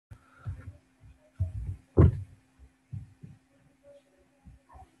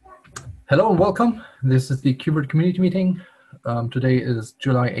Hello and welcome. This is the KubeVirt community meeting. Today is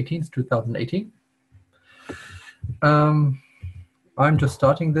July 18th, 2018. I'm just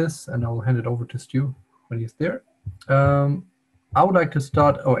starting this and I'll hand it over to Stu when he's there. I would like to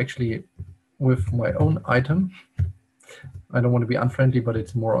start, with my own item. I don't want to be unfriendly, but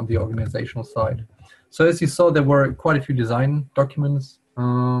it's more on the organizational side. So as you saw, there were quite a few design documents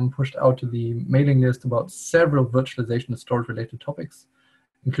pushed out to the mailing list about several virtualization and storage related topics,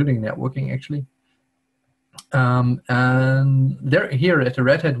 including networking actually. And here at the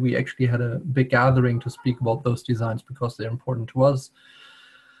Red Hat, we actually had a big gathering to speak about those designs because they're important to us.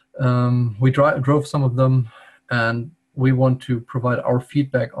 We drove some of them, and we want to provide our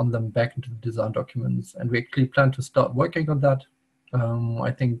feedback on them back into the design documents. And we actually plan to start working on that.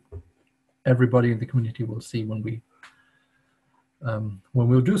 I think everybody in the community will see when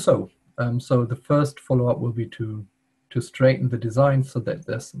we'll do so. So the first follow-up will be to straighten the design so that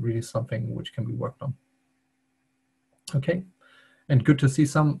there's really something which can be worked on. Okay, and good to see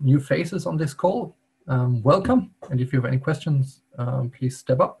some new faces on this call. Welcome, and if you have any questions, please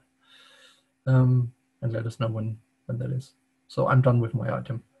step up and let us know when that is. So I'm done with my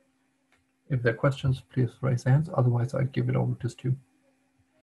item. If there are questions, please raise hands. Otherwise, I give it over to Stu.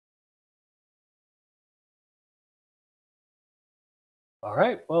 All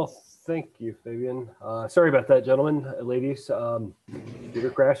right, well, thank you, Fabian. Sorry about that, gentlemen, ladies. Computer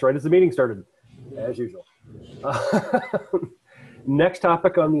crashed right as the meeting started, as usual. Next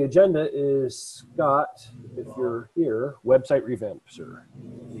topic on the agenda is, Scott, if you're here, website revamp, sir.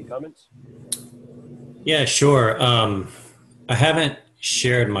 Any comments? Yeah, sure. I haven't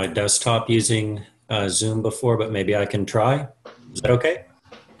shared my desktop using Zoom before, but maybe I can try. Is that okay?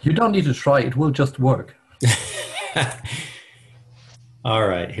 You don't need to try. It will just work. All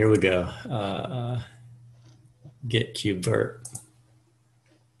right, here we go. Get KubeVirt.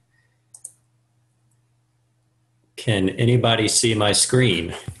 Can anybody see my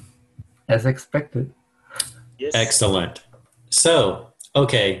screen? As expected. Yes. Excellent. So,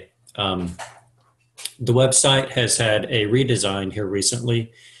 okay, the website has had a redesign here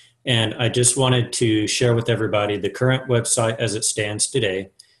recently, and I just wanted to share with everybody the current website as it stands today.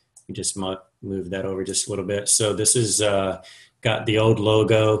 We just move that over just a little bit. So this is got the old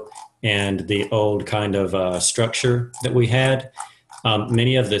logo and the old kind of structure that we had.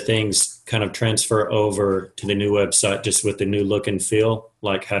 Many of the things kind of transfer over to the new website just with the new look and feel,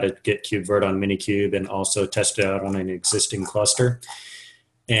 like how to get KubeVirt on Minikube and also test it out on an existing cluster.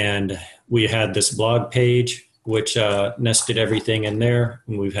 And we had this blog page, which nested everything in there.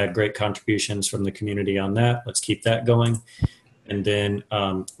 And we've had great contributions from the community on that. Let's keep that going. And then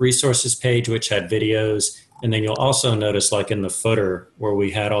resources page, which had videos. And then you'll also notice, like in the footer, where we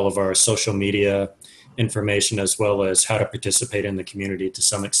had all of our social media information as well as how to participate in the community to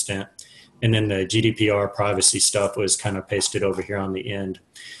some extent. And then the GDPR privacy stuff was kind of pasted over here on the end.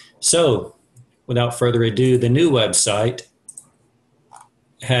 So without further ado, the new website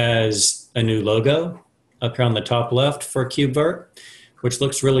has a new logo up here on the top left for KubeVirt, which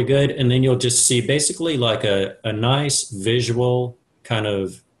looks really good. And then you'll just see basically like a nice visual kind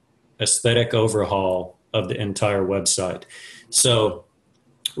of aesthetic overhaul of the entire website. So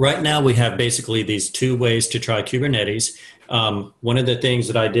right now we have basically these two ways to try Kubernetes. One of the things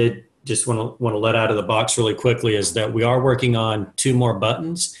that I did just want to let out of the box really quickly is that we are working on 2 more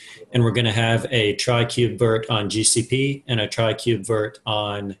buttons, and we're going to have a try KubeVirt on GCP and a try KubeVirt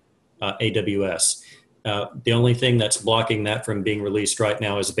on AWS. The only thing that's blocking that from being released right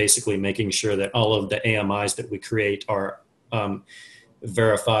now is basically making sure that all of the AMIs that we create are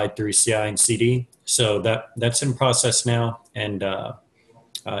verified through CI and CD. So that's in process now, and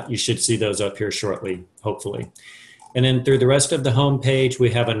you should see those up here shortly, hopefully. And then through the rest of the home page, we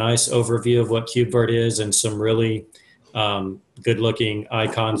have a nice overview of what KubeVirt is and some really good-looking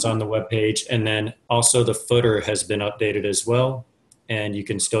icons on the web page. And then also the footer has been updated as well. And you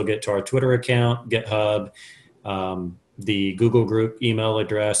can still get to our Twitter account, GitHub, the Google group email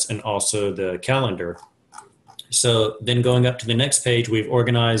address, and also the calendar. So then going up to the next page, we've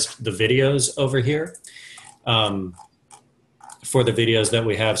organized the videos over here for the videos that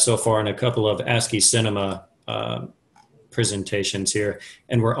we have so far in a couple of ASCII Cinema presentations here.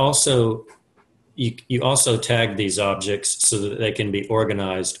 And we're also, you also tag these objects so that they can be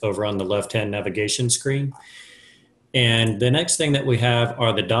organized over on the left-hand navigation screen. And the next thing that we have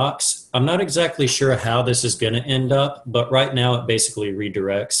are the docs. I'm not exactly sure how this is going to end up, but right now it basically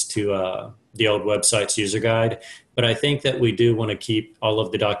redirects to the old website's user guide. But I think that we do want to keep all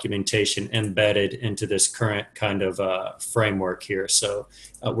of the documentation embedded into this current kind of framework here. So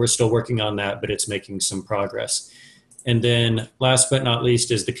we're still working on that, but it's making some progress. And then last but not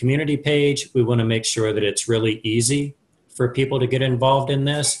least is the community page. We want to make sure that it's really easy for people to get involved in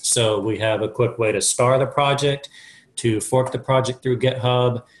this. So we have a quick way to start the project, to fork the project through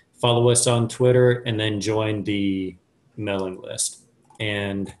GitHub, follow us on Twitter, and then join the mailing list.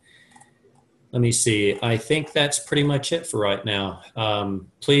 And let me see, I think that's pretty much it for right now.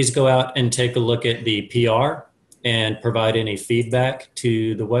 Please go out and take a look at the PR and provide any feedback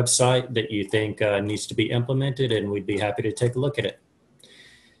to the website that you think needs to be implemented, and we'd be happy to take a look at it.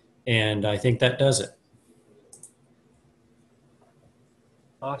 And I think that does it.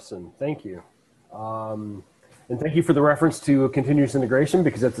 Awesome, thank you. And thank you for the reference to continuous integration,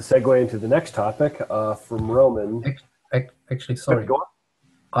 because that's a segue into the next topic from Roman. Actually, sorry. Go on.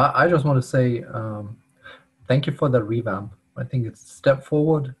 I just want to say thank you for the revamp. I think it's a step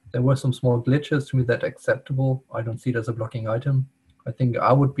forward. There were some small glitches. To me, that's acceptable. I don't see it as a blocking item. I think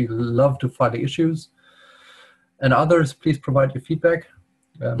I would love to file the issues. And others, please provide your feedback.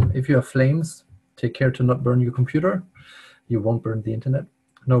 If you have flames, take care to not burn your computer. You won't burn the internet.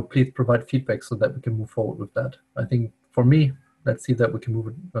 No, please provide feedback so that we can move forward with that. I think for me, let's see that we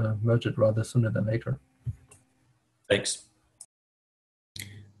can merge it rather sooner than later. Thanks.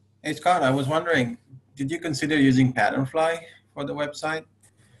 Hey, Scott, I was wondering, did you consider using Patternfly for the website?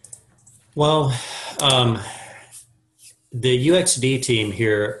 Well, the UXD team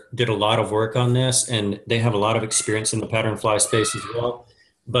here did a lot of work on this, and they have a lot of experience in the Patternfly space as well.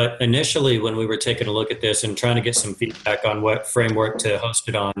 But initially, when we were taking a look at this and trying to get some feedback on what framework to host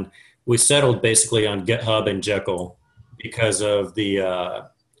it on, we settled basically on GitHub and Jekyll because of the,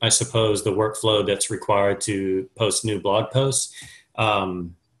 I suppose, the workflow that's required to post new blog posts.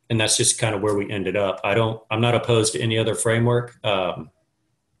 And that's just kind of where we ended up. I'm not opposed to any other framework,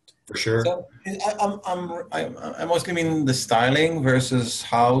 for sure. So I mostly mean the styling versus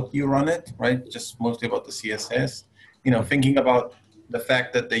how you run it, right? Just mostly about the CSS. You know, thinking about the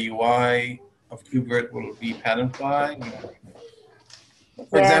fact that the UI of KubeVirt will be Patternfly.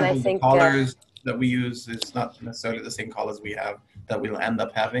 For example, the colors that we use is not necessarily the same colors we have that we'll end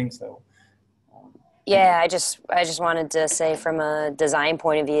up having. So. Yeah, I just wanted to say from a design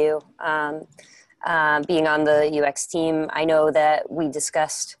point of view, being on the UX team, I know that we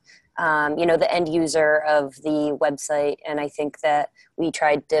discussed, the end user of the website, and I think that we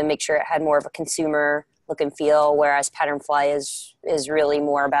tried to make sure it had more of a consumer look and feel, whereas Patternfly is really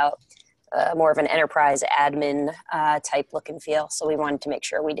more about more of an enterprise admin type look and feel. So we wanted to make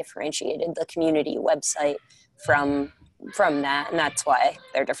sure we differentiated the community website from that, and that's why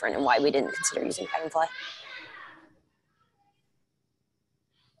they're different and why we didn't consider using Patternfly.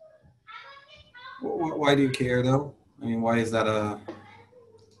 Why do you care though? I mean, why is that an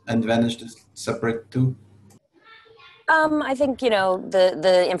advantage to separate two? I think,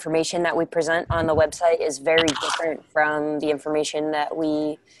 the information that we present on the website is very different from the information that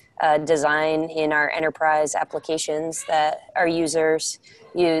we design in our enterprise applications that our users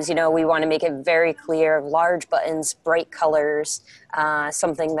use. We want to make it very clear, large buttons, bright colors,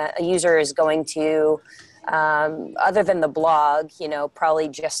 something that a user is going to, other than the blog, probably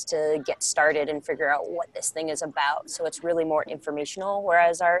just to get started and figure out what this thing is about. So it's really more informational,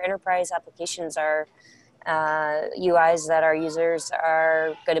 whereas our enterprise applications are UIs that our users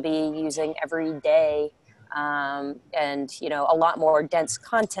are going to be using every day. And a lot more dense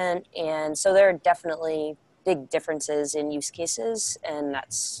content, and so there are definitely big differences in use cases, and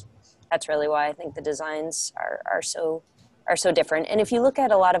that's really why I think the designs are so different. And if you look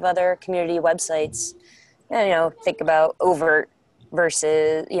at a lot of other community websites, think about Overt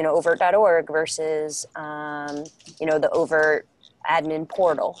versus overt.org versus the Overt admin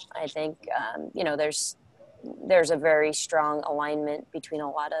portal. I think there's a very strong alignment between a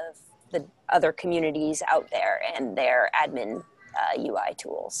lot of the other communities out there and their admin UI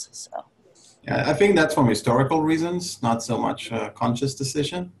tools. So, yeah, I think that's from historical reasons, not so much a conscious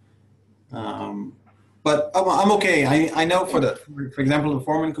decision. But I'm okay. I know for example, the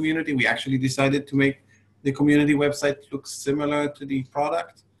Foreman community, we actually decided to make the community website look similar to the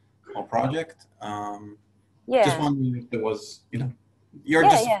product or project. Just wondering if there was, your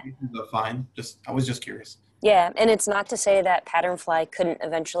justifications are fine. I was just curious. Yeah, and it's not to say that Patternfly couldn't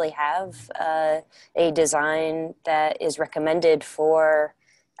eventually have a design that is recommended for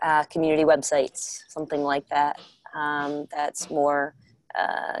community websites, something like that, that's more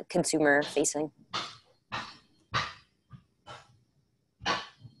consumer facing.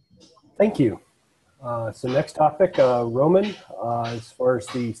 Thank you. So next topic, Roman, as far as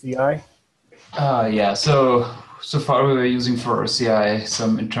the CI. Yeah, so far we were using for CI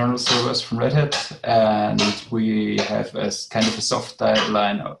some internal servers from Red Hat, and we have as kind of a soft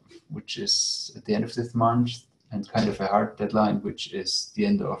deadline, which is at the end of this month, and kind of a hard deadline, which is the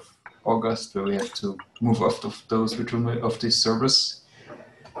end of August, where we have to move off of these servers.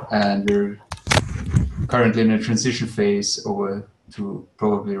 And we're currently in a transition phase over to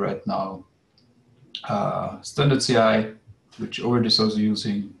probably right now standard CI, which Ovid is also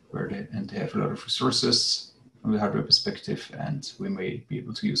using, and they have a lot of resources from the hardware perspective, and we may be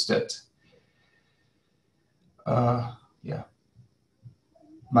able to use that. Yeah.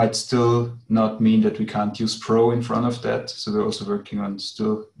 Might still not mean that we can't use Pro in front of that. So we're also working on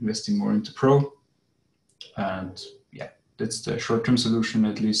still investing more into Pro. And yeah, that's the short-term solution,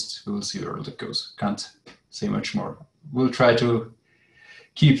 at least. We will see where that goes. Can't say much more. We'll try to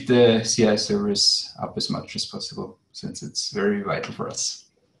keep the CI service up as much as possible, since it's very vital for us.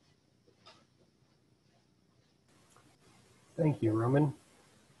 Thank you, Roman.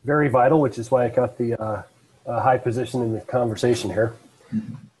 Very vital, which is why I got the high position in the conversation here.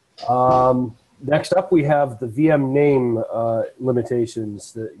 Next up, we have the VM name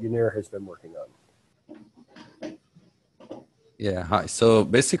limitations that Yanir has been working on. Yeah, hi. So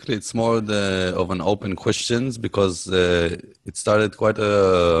basically, it's more of an open questions because it started quite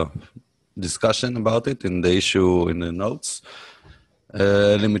a discussion about it in the issue in the notes.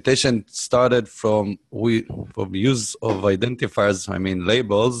 Limitation started from use of identifiers, I mean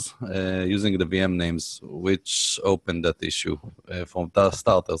labels, using the VM names, which opened that issue from the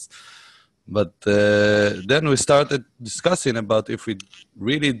starters. But then we started discussing about if we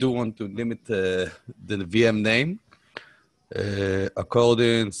really do want to limit the VM name.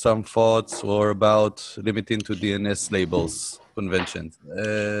 According some thoughts were about limiting to DNS labels conventions.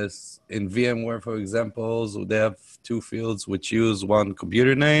 In VMware, for example, they have two fields which use one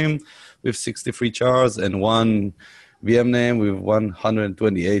computer name with 63 chars and one VM name with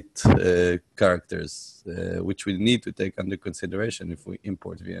 128 characters, which we need to take under consideration if we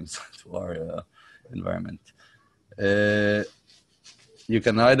import VMs to our environment. You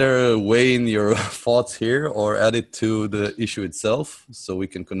can either weigh in your thoughts here or add it to the issue itself so we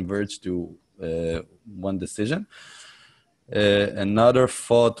can converge to one decision. Another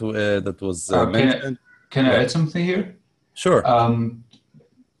thought that was mentioned. Can I add something here? Sure.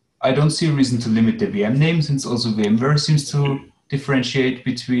 I don't see a reason to limit the VM name, since also VMware seems to differentiate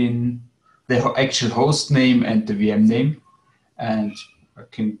between the actual host name and the VM name. And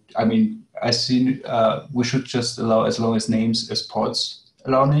I see we should just allow as long as names as pods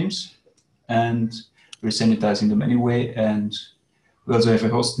allow names, and we're sanitizing them anyway. And we also have a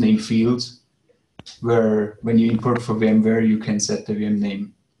host name field where when you import for VMware, you can set the VM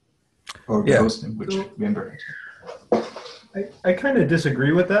name or the host name, which VMware has. I kind of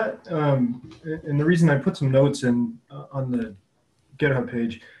disagree with that. And the reason I put some notes in on the GitHub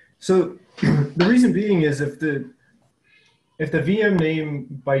page. So the reason being is if the VM name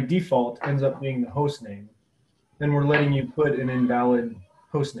by default ends up being the host name, then we're letting you put an invalid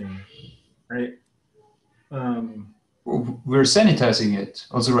host name, right? We're sanitizing it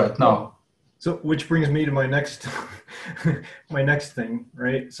also right now. So, which brings me to my next my next thing,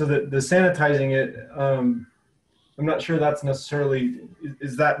 right? So the sanitizing it, I'm not sure that's necessarily,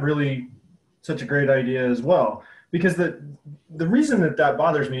 is that really such a great idea as well? Because the reason that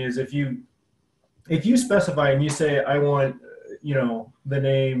bothers me is if you specify and you say, I want, the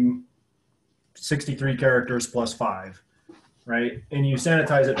name 63 characters plus 5, right? And you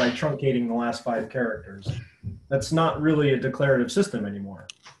sanitize it by truncating the last 5 characters. That's not really a declarative system anymore,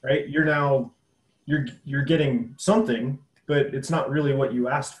 right? You're getting something, but it's not really what you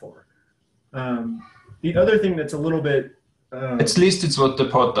asked for. The other thing that's a little bit... At least it's what the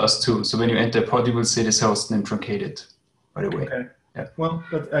pod does too. So when you enter a pod, you will see this host name truncated, by the way. Okay. Yeah. Well,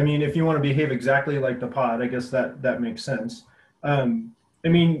 but, if you want to behave exactly like the pod, I guess that makes sense. The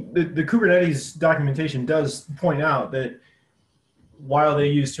Kubernetes documentation does point out that while they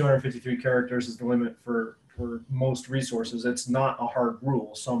use 253 characters as the limit for most resources, it's not a hard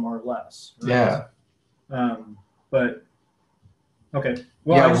rule. Some are less. Right? Yeah. But okay.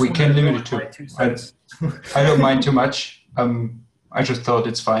 Well, yeah, we can limit it too. I don't mind too much. I just thought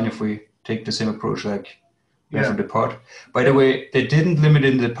it's fine if we take the same approach like for the pod. By the way, they didn't limit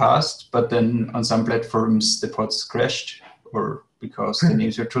it in the past, but then on some platforms the pods crashed, or because the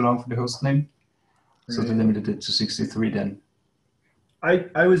names are too long for the host name. So they limited it to 63 then.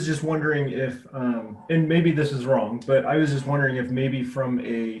 I was just wondering if, and maybe this is wrong, but I was just wondering if maybe from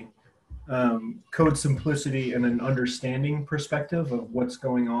a code simplicity and an understanding perspective of what's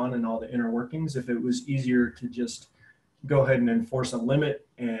going on and all the inner workings, if it was easier to just go ahead and enforce a limit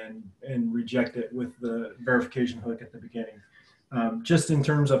and reject it with the verification hook at the beginning. Just in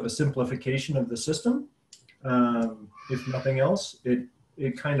terms of a simplification of the system, if nothing else,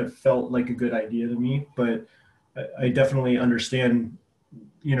 it kind of felt like a good idea to me, but I definitely understand,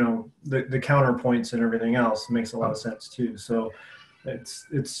 you know, the counterpoints and everything else. It makes a lot of sense too. So it's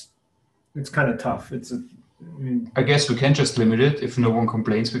kind of tough. I mean, I guess we can just limit it. If no one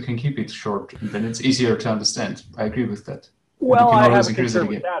complains, we can keep it short, and then it's easier to understand. I agree with that. Well, can I always have a increase it concern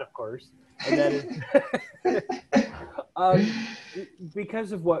with again. that, of course, and that is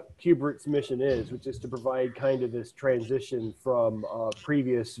because of what KubeVirt's mission is, which is to provide kind of this transition from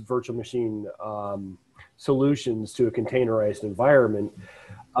previous virtual machine solutions to a containerized environment.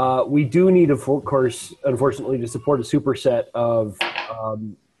 We do need, of course, unfortunately, to support a superset of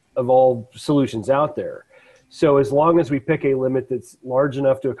all solutions out there. So as long as we pick a limit that's large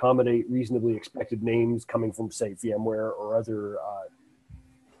enough to accommodate reasonably expected names coming from, say, VMware or other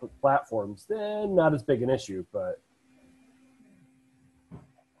platforms, then not as big an issue. But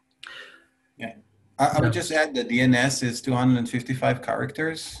yeah, I would just add that DNS is 255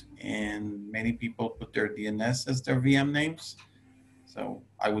 characters, and many people put their DNS as their VM names. So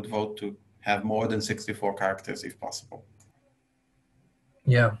I would vote to have more than 64 characters if possible.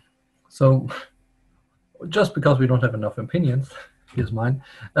 Yeah. So just because we don't have enough opinions, here's mine.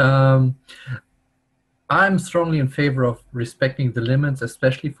 I'm strongly in favor of respecting the limits,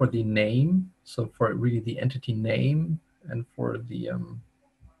 especially for the name. So for really the entity name and for the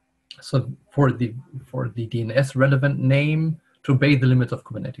for the DNS relevant name to obey the limits of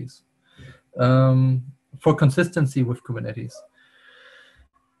Kubernetes. For consistency with Kubernetes.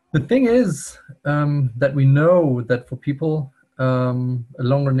 The thing is that we know that for people, a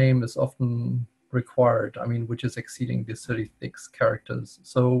longer name is often required, I mean, which is exceeding the 36 characters.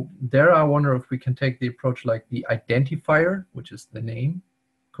 So there I wonder if we can take the approach like the identifier, which is the name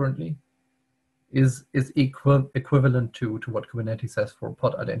currently, is equivalent to what Kubernetes has for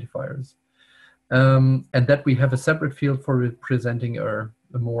pod identifiers. And that we have a separate field for representing a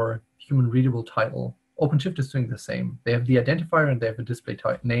more human readable title. OpenShift is doing the same. They have the identifier and they have a display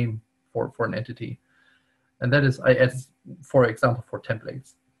type name for an entity. And that is, for example, for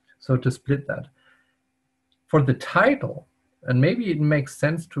templates. So to split that. For the title, and maybe it makes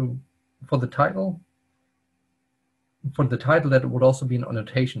sense for the title that it would also be an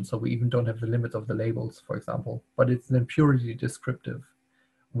annotation. So we even don't have the limits of the labels, for example, but it's then purely descriptive.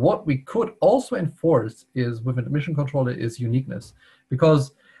 What we could also enforce is with an admission controller is uniqueness,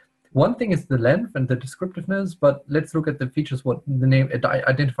 because one thing is the length and the descriptiveness, but let's look at the features what the name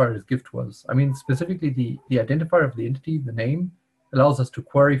identifiers give to us. I mean, specifically the identifier of the entity, the name, allows us to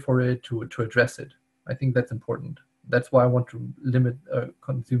query for it, to address it. I think that's important. That's why I want to limit,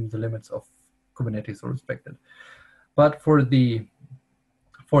 consume the limits of Kubernetes or respect it. But for the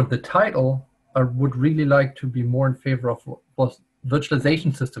title, I would really like to be more in favor of what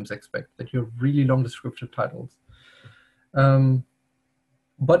virtualization systems expect, that you have really long descriptive titles.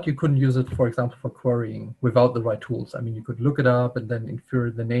 But you couldn't use it, for example, for querying without the right tools. I mean, you could look it up and then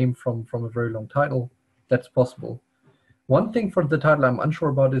infer the name from a very long title. That's possible. One thing for the title I'm unsure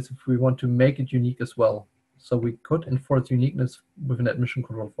about is if we want to make it unique as well. So we could enforce uniqueness with an admission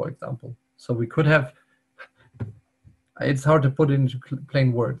control, for example. So we could have, it's hard to put it into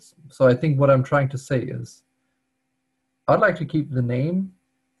plain words. So I think what I'm trying to say is, I'd like to keep the name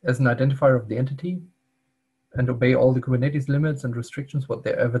as an identifier of the entity and obey all the Kubernetes limits and restrictions,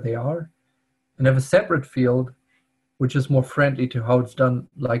 whatever they are, and have a separate field which is more friendly to how it's done,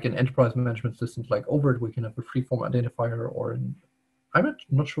 like in enterprise management systems like Overt, we can have a freeform identifier, or in, I'm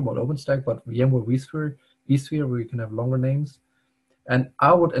not sure about OpenStack, but VMware vSphere, where you can have longer names. And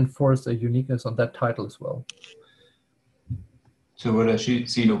I would enforce a uniqueness on that title as well. So what I see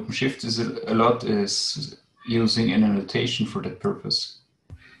in OpenShift is a lot is using an annotation for that purpose.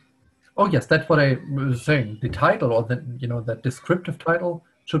 Oh yes, that's what I was saying. The title, or that descriptive title,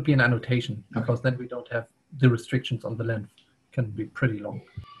 should be an annotation, because then we don't have the restrictions on the length. It can be pretty long.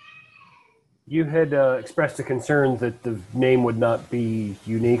 You had expressed a concern that the name would not be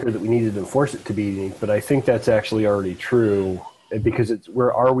unique, or that we needed to enforce it to be unique, but I think that's actually already true, because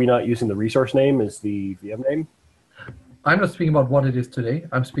are we not using the resource name as the VM name? I'm not speaking about what it is today.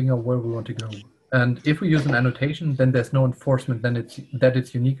 I'm speaking of where we want to go. And if we use an annotation, then there's no enforcement that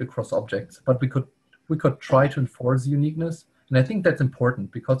it's unique across objects. But we could try to enforce uniqueness. And I think that's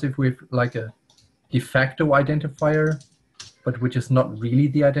important, because if we have like a de facto identifier, but which is not really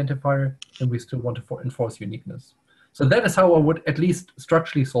the identifier, then we still want to enforce uniqueness. So that is how I would at least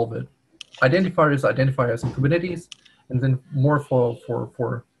structurally solve it. Identifiers in Kubernetes, and then more for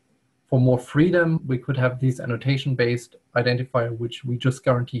more freedom, we could have these annotation-based identifier, which we just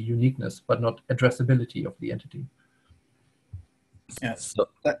guarantee uniqueness, but not addressability of the entity. Yes. So,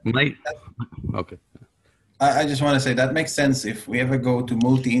 okay. I just want to say that makes sense if we ever go to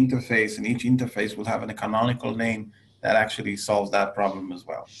multi-interface and each interface will have a canonical name that actually solves that problem as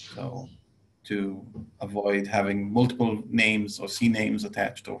well. So to avoid having multiple names or C names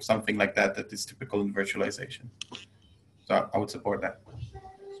attached or something like that that is typical in virtualization. So I would support that.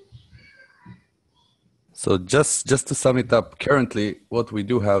 So just to sum it up, currently what we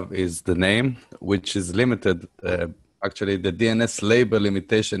do have is the name, which is limited. Actually, the DNS label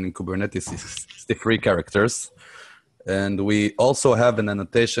limitation in Kubernetes is 63 characters. And we also have an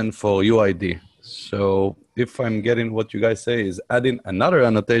annotation for UID. So if I'm getting what you guys say is adding another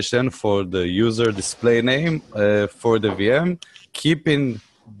annotation for the user display name for the VM, keeping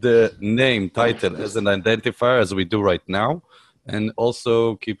the name title as an identifier as we do right now, and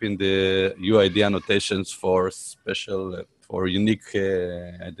also keeping the UID annotations for special, for unique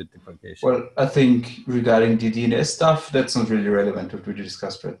identification. Well, I think regarding the DNS stuff, that's not really relevant what we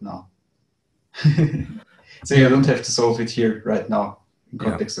discussed right now. So you don't have to solve it here right now in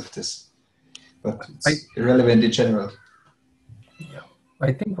context of this, but it's irrelevant in general. Yeah,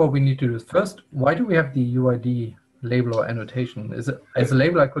 I think what we need to do is first, why do we have the UID label or annotation? Is it as a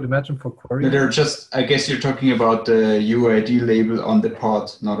label I could imagine for query? They're just, I guess you're talking about the UID label on the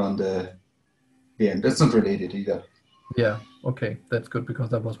pod, not on the VM. That's not related either. Yeah, okay, that's good because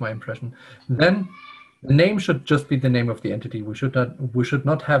that was my impression. Then the name should just be the name of the entity. We should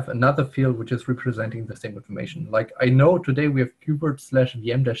not have another field which is representing the same information. Like I know today we have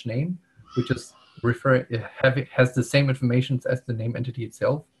KubeVirt/VM-name, which is has the same information as the name entity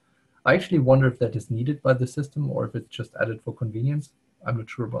itself. I actually wonder if that is needed by the system or if it's just added for convenience. I'm not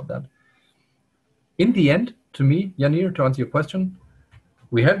sure about that. In the end, to me, Yanir, to answer your question,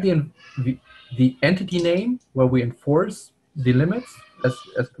 we have the entity name where we enforce the limits as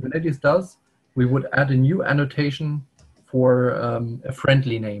Kubernetes does. We would add a new annotation for a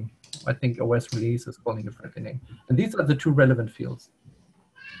friendly name. I think OS release is calling a friendly name. And these are the two relevant fields.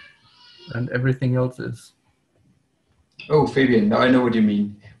 And everything else is... Oh, Fabian, now I know what you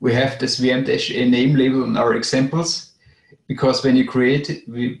mean. We have this VM-a name label in our examples because when you create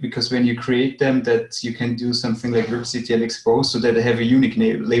them, that you can do something like libctl expose so that they have a unique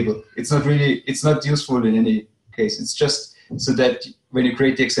name label. It's not useful in any case. It's just so that when you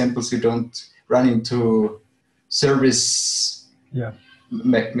create the examples, you don't run into service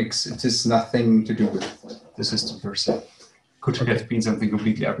mix. It has nothing to do with the system per se. Could have been something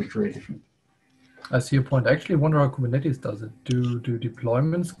completely arbitrary different. I see your point. I actually wonder how Kubernetes does it. Do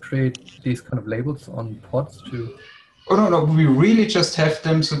deployments create these kind of labels on pods too? Oh, no, we really just have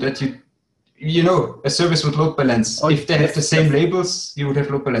them so that you know, a service would load balance. If they have the same labels, you would have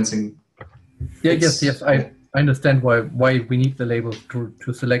load balancing. Yeah, yes. I understand why we need the labels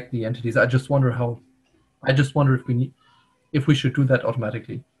to select the entities. I just wonder if we should do that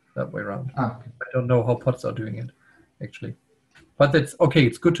automatically that way around. Ah, okay. I don't know how pods are doing it actually, but that's okay.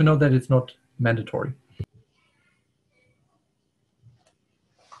 It's good to know that it's not mandatory.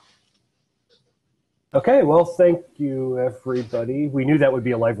 Okay, well, thank you, everybody. We knew that would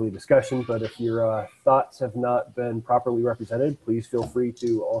be a lively discussion, but if your thoughts have not been properly represented, please feel free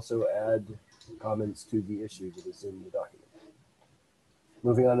to also add comments to the issue that is in the document.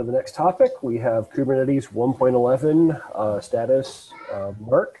 Moving on to the next topic, we have Kubernetes 1.11 status.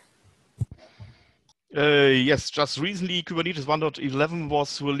 Mark? Yes, just recently Kubernetes 1.11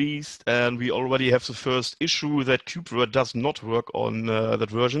 was released, and we already have the first issue that KubeVirt does not work on that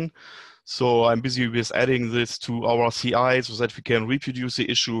version. So I'm busy with adding this to our CI so that we can reproduce the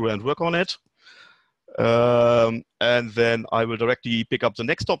issue and work on it. And then I will directly pick up the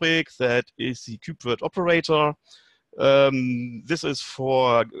next topic, that is the KubeVirt operator. This is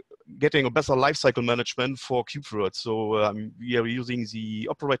for getting a better lifecycle management for KubeVirt. So we are using the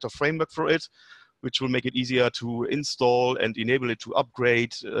operator framework for it, which will make it easier to install and enable it to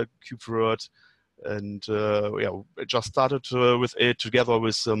upgrade KubeVirt. And I just started with it together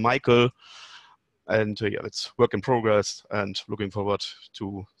with Michael. And it's work in progress and looking forward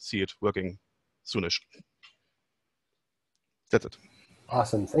to see it working soonish. That's it.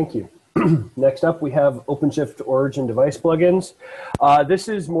 Awesome, thank you. Next up, we have OpenShift Origin device plugins. This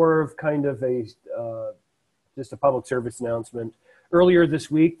is more of kind of just a public service announcement. Earlier this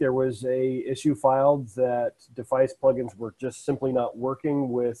week, there was a issue filed that device plugins were just simply not working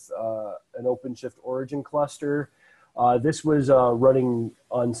with an OpenShift Origin cluster. This was running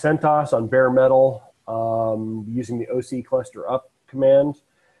on CentOS, on bare metal, using the OC cluster up command.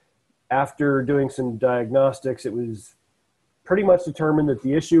 After doing some diagnostics, it was pretty much determined that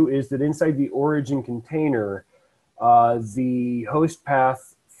the issue is that inside the Origin container, the host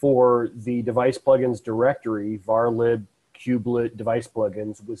path for the device plugins directory, varlib, kubelet device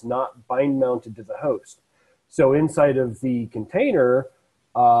plugins, was not bind mounted to the host. So inside of the container,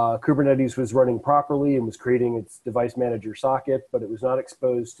 Kubernetes was running properly and was creating its device manager socket, but it was not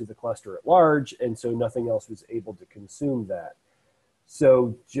exposed to the cluster at large, and so nothing else was able to consume that.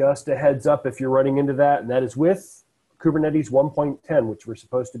 So just a heads up if you're running into that, and that is with Kubernetes 1.10, which we're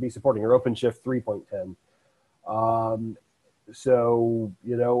supposed to be supporting, or OpenShift 3.10. So,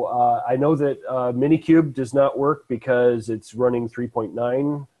 I know that Minikube does not work because it's running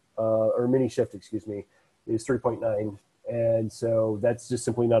 3.9, or Minishift, excuse me, is 3.9. And so that's just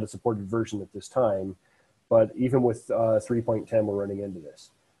simply not a supported version at this time. But even with 3.10, we're running into this.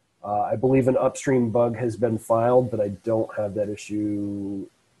 I believe an upstream bug has been filed, but I don't have that issue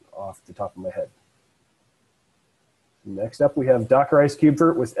off the top of my head. Next up, we have Dockerized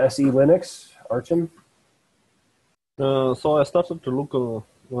KubeVirt with SE Linux. Artem? So I started to look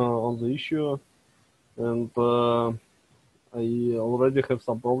on the issue, and I already have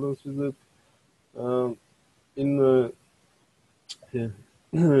some problems with it. In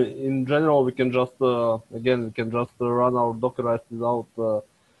general, we can just run our Dockerized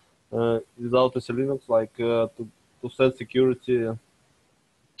without SE Linux, like to set security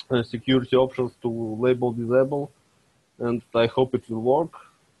options to label disable, and I hope it will work.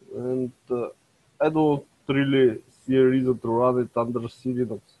 And I don't really see a reason to run it under SE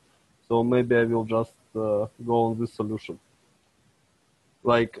Linux, so maybe I will just go on this solution.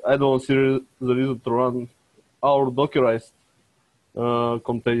 Like, I don't see the reason to run our Dockerized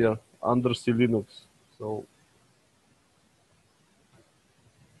container under SE Linux. So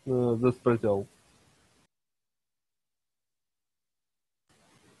that's pretty all.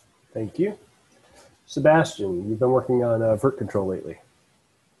 Thank you. Sebastian, you've been working on Virt control lately.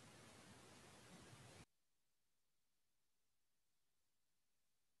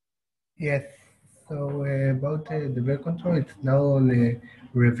 Yes. So about the Virt control, it's now on a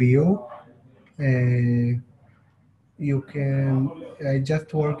review. You can,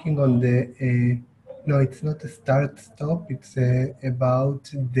 just working on the, no, it's not a start stop, it's about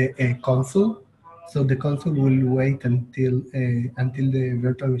the console. So the console will wait until the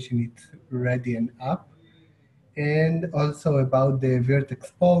virtual machine is ready and up. And also about the Virt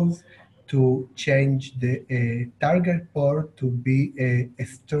expose to change the target port to be a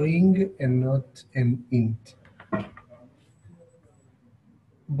string and not an int.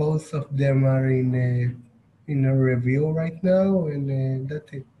 Both of them are in a review right now, and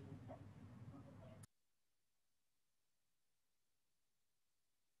that's it.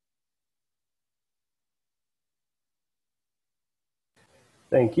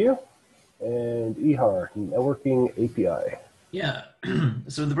 Thank you. And Ihar, networking API. Yeah.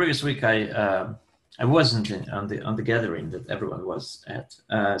 So the previous week I wasn't on the gathering that everyone was at.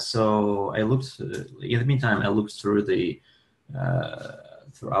 So I looked. In the meantime, I looked through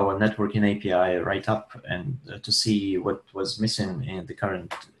through our networking API write-up and to see what was missing in the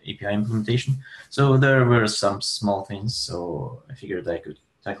current API implementation. So there were some small things. So I figured I could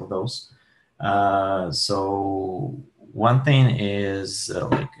tackle those. So one thing is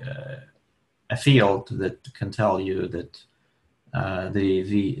a field that can tell you that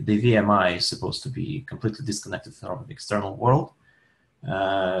the VMI is supposed to be completely disconnected from the external world.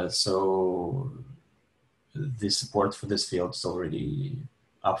 So the support for this field is already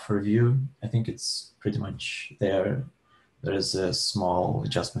up for review. I think it's pretty much there. There is a small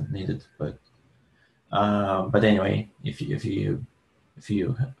adjustment needed, but anyway, if you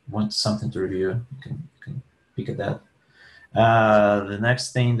want something to review, you can pick at that. The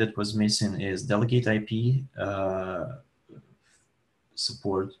next thing that was missing is delegate IP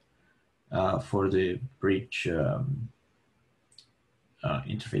support for the bridge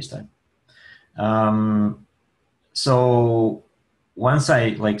interface type. So once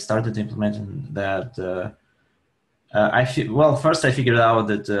I started implementing that, first I figured out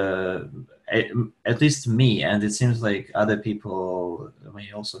that at least me, and it seems like other people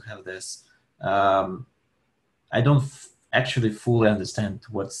may also have this. I don't actually fully understand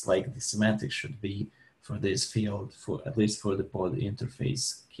what's the semantics should be for this field, at least for the pod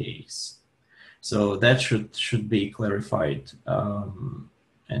interface case. So that should be clarified.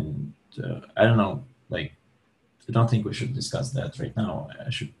 And I don't know, I don't think we should discuss that right now. I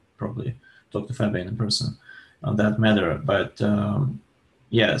should probably talk to Fabian in person on that matter. But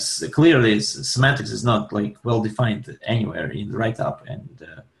yes, clearly semantics is not well defined anywhere in the write-up, and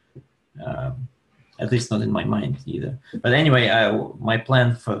at least not in my mind either. But anyway, my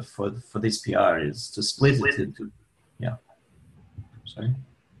plan for this PR is to split it into,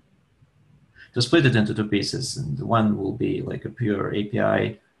 to split it into two pieces, and one will be a pure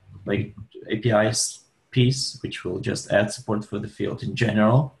API, APIs piece, which will just add support for the field in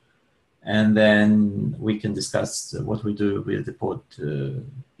general, and then we can discuss what we do with the pod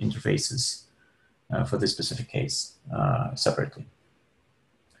interfaces for this specific case separately.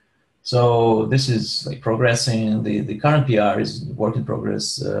 So this is like progressing. The current PR is work in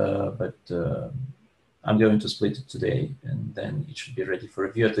progress, but I'm going to split it today, and then it should be ready for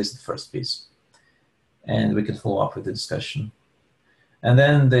review, at least the first piece. And we can follow up with the discussion. And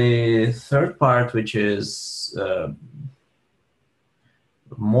then the third part, which is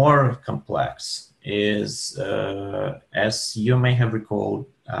more complex, is, as you may have recalled,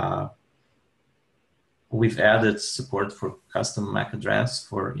 we've added support for custom MAC address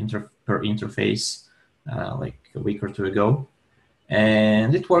per interface like a week or two ago.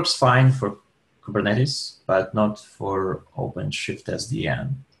 And it works fine for Kubernetes, but not for OpenShift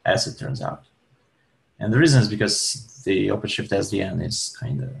SDN, as it turns out. And the reason is because the OpenShift SDN is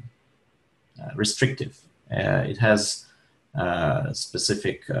kind of restrictive. It has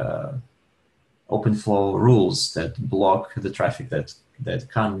specific OpenFlow rules that block the traffic that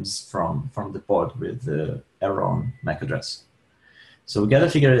comes from the pod with the error on MAC address. So we got to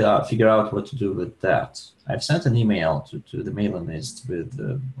figure out what to do with that. I've sent an email to the mailing list with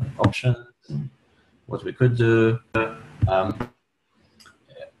options and what we could do.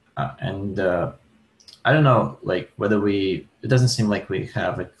 I don't know, like whether it doesn't seem like we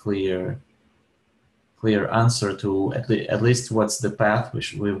have a clear answer to at least what's the path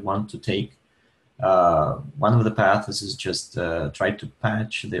we want to take. One of the paths is just try to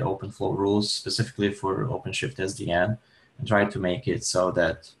patch the OpenFlow rules specifically for OpenShift SDN and try to make it so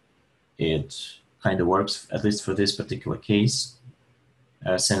that it kind of works, at least for this particular case.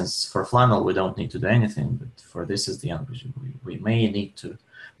 Since for Flannel, we don't need to do anything, but for this SDN, we may need to.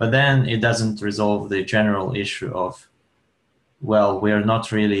 But then it doesn't resolve the general issue of, well, we're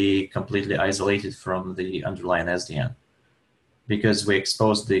not really completely isolated from the underlying SDN because we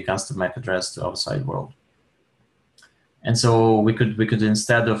exposed the custom MAC address to outside world. And so we could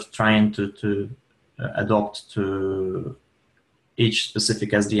instead of trying to adopt to each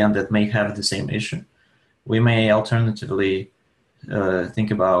specific SDN that may have the same issue, we may alternatively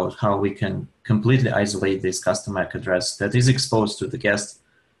think about how we can completely isolate this custom MAC address that is exposed to the guest,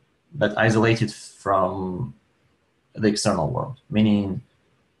 but isolated from the external world, meaning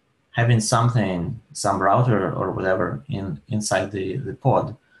having some router or whatever inside the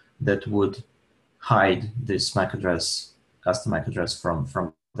pod that would hide this MAC address, custom MAC address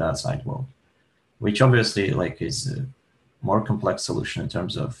from the outside world, which obviously like is a more complex solution in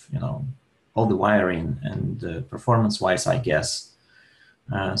terms of, all the wiring and performance-wise, I guess.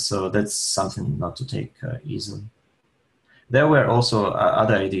 So that's something not to take easily. There were also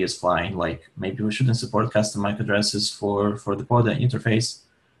other ideas flying, like maybe we shouldn't support custom MAC addresses for the pod interface.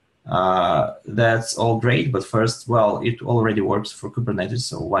 That's all great, but first, well, it already works for Kubernetes,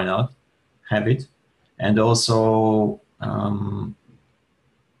 so why not have it? And also,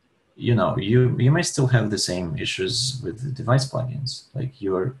 you may still have the same issues with the device plugins, like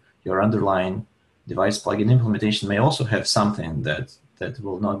your underlying device plugin implementation may also have something that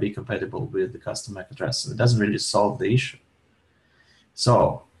will not be compatible with the custom MAC address. So it doesn't really solve the issue.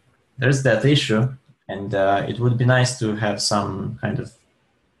 So there's that issue, and it would be nice to have some kind of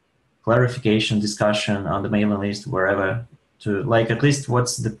clarification discussion on the mailing list, wherever, to like at least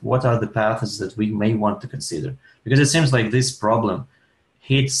what are the paths that we may want to consider, because it seems like this problem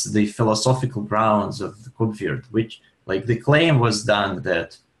hits the philosophical grounds of the KubeVirt, which like the claim was done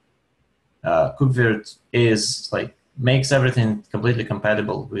that KubeVirt is like makes everything completely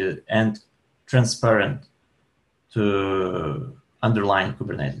compatible with and transparent to underlying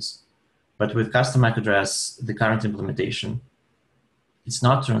Kubernetes. But with custom MAC address, the current implementation, it's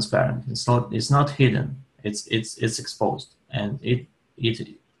not transparent. It's not hidden. It's exposed, and it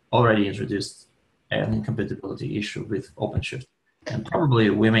already introduced an incompatibility issue with OpenShift, and probably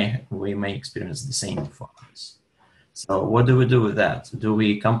we may experience the same performance. So what do we do with that? Do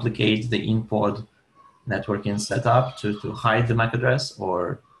we complicate the in-pod networking setup to hide the MAC address,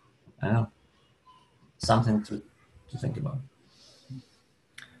 or I don't know, something to think about?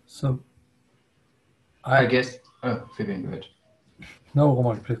 So I guess, Fabian, go ahead. No,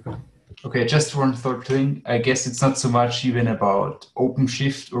 Roman, please go ahead. Okay, just one third thing. I guess it's not so much even about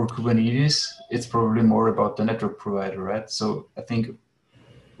OpenShift or Kubernetes. It's probably more about the network provider, right? So I think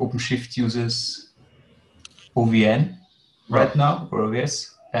OpenShift uses OVN right now, or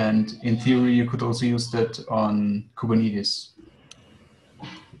OVS. And in theory, you could also use that on Kubernetes.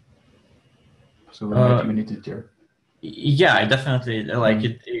 So we might even need it there. Yeah, I definitely like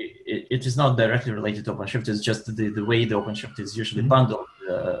it. It is not directly related to OpenShift. It's just the way the OpenShift is usually bundled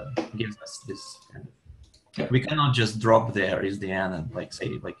gives us this kind of We cannot just drop their SDN and like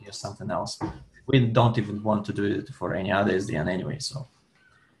say like use something else. We don't even want to do it for any other SDN anyway.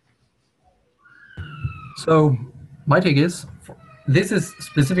 So my take is, this is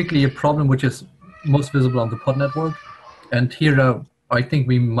specifically a problem which is most visible on the pod network. And here, I think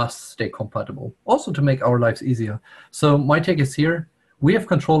we must stay compatible, also to make our lives easier. So my take is here, we have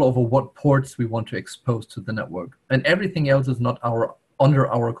control over what ports we want to expose to the network. And everything else is not under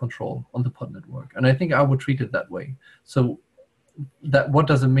our control on the pod network. And I think I would treat it that way. So what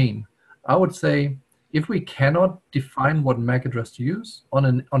does it mean? I would say, if we cannot define what MAC address to use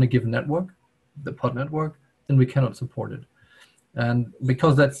on a given network, the pod network, then we cannot support it. And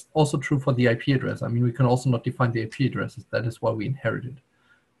because that's also true for the IP address. I mean, we can also not define the IP addresses. That is why we inherited.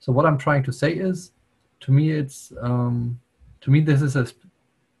 So what I'm trying to say is, to me, this is a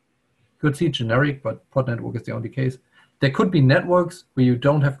could see generic, but pod network is the only case. There could be networks where you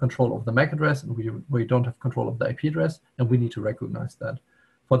don't have control of the MAC address and where you don't have control of the IP address, and we need to recognize that.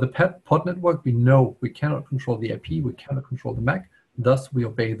 For the pod network, we know we cannot control the IP, we cannot control the MAC, thus we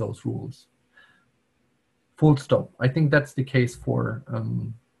obey those rules. Full stop. I think that's the case for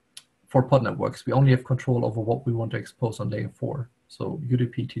pod networks. We only have control over what we want to expose on layer 4, so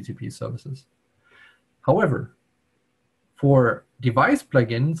UDP, TCP services. However, for device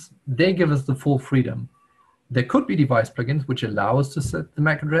plugins, they give us the full freedom. There could be device plugins which allow us to set the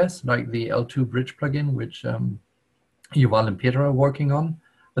MAC address, like the L2 bridge plugin, which Yuval and Peter are working on.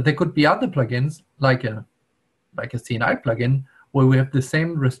 But there could be other plugins, like a CNI plugin, where we have the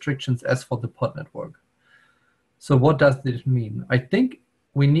same restrictions as for the pod network. So what does this mean? I think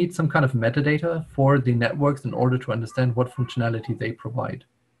we need some kind of metadata for the networks in order to understand what functionality they provide.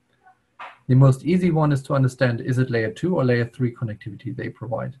 The most easy one is to understand, is it layer 2 or layer 3 connectivity they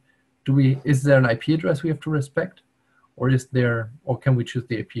provide? Is there an IP address we have to respect? Or can we choose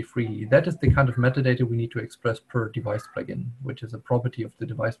the IP freely? That is the kind of metadata we need to express per device plugin, which is a property of the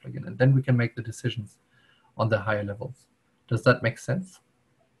device plugin. And then we can make the decisions on the higher levels. Does that make sense?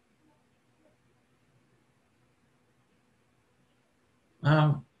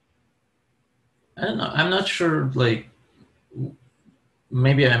 I don't know. I'm not sure. Like,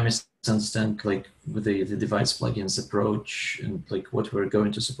 maybe I misunderstand like with the device plugins approach and like what we're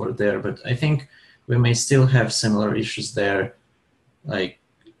going to support there. But I think we may still have similar issues there. Like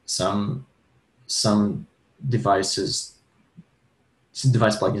some device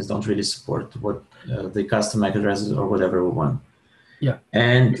plugins don't really support what the custom MAC addresses or whatever we want. Yeah.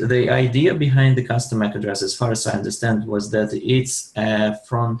 And the idea behind the custom MAC address, as far as I understand, was that it's a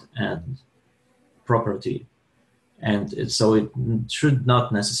front-end property. And so it should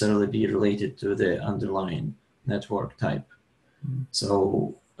not necessarily be related to the underlying network type. Mm-hmm.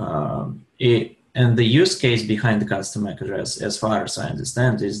 So, and the use case behind the custom MAC address, as far as I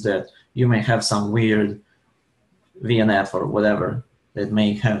understand, is that you may have some weird VNF or whatever that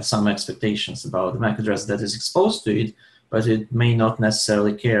may have some expectations about the MAC address that is exposed to it, but it may not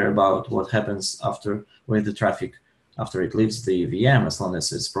necessarily care about what happens with the traffic after it leaves the VM, as long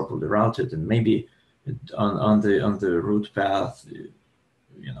as it's properly routed, and maybe on the route path,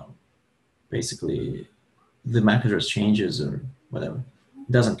 basically the MAC address changes or whatever.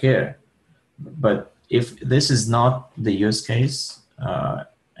 It doesn't care. But if this is not the use case,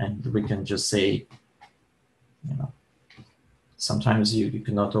 and we can just say, sometimes you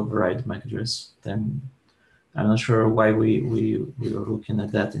cannot override the MAC address, then I'm not sure why we were looking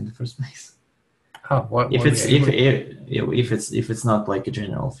at that in the first place. If it's not like a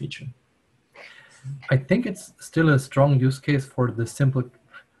general feature. I think it's still a strong use case for the simple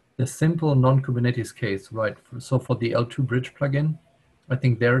non-Kubernetes case, right? So for the L2 bridge plugin, I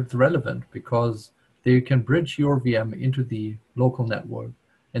think there it's relevant because there you can bridge your VM into the local network,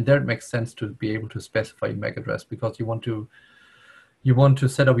 and there it makes sense to be able to specify a MAC address because you want to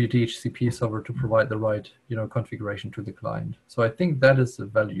set up your DHCP server to provide the right configuration to the client. So I think that is a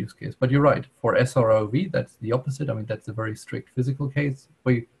valid use case. But you're right, for SROV, that's the opposite. I mean, that's a very strict physical case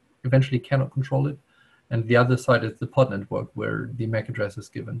where you eventually cannot control it. And the other side is the pod network where the MAC address is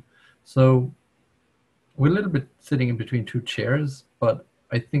given. So we're a little bit sitting in between two chairs, but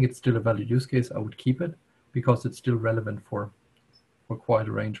I think it's still a valid use case. I would keep it because it's still relevant for quite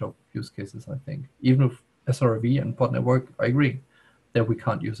a range of use cases, I think. Even with SRV and pod network, I agree that we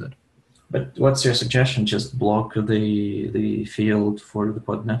can't use it. But what's your suggestion? Just block the field for the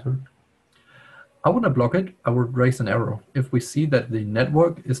pod network? I wouldn't block it. I would raise an error. If we see that the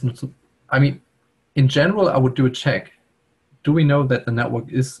network is not, I mean, in general, I would do a check. Do we know that the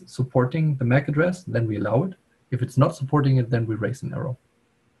network is supporting the MAC address? Then we allow it. If it's not supporting it, then we raise an error.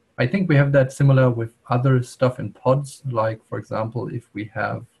 I think we have that similar with other stuff in pods, like, for example, if we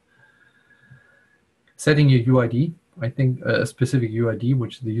have setting your UID, I think a specific UID,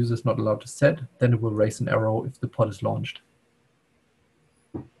 which the user is not allowed to set, then it will raise an error if the pod is launched.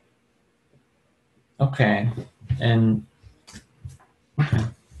 Okay, and okay,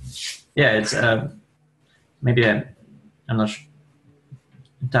 yeah, it's maybe I'm not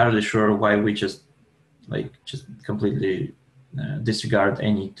entirely sure why we just completely disregard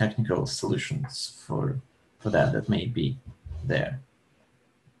any technical solutions for that may be there.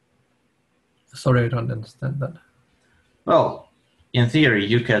 Sorry, I don't understand that. Well, in theory,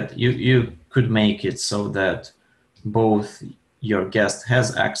 you could make it so that both your guest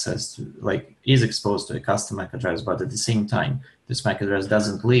has access to, like, is exposed to a custom MAC address, but at the same time, this MAC address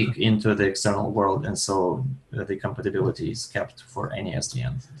doesn't leak into the external world, and so the compatibility is kept for any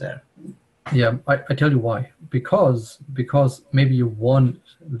SDN there. Yeah, I tell you why. Because maybe you want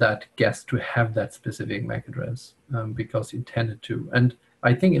that guest to have that specific MAC address because you intended to. And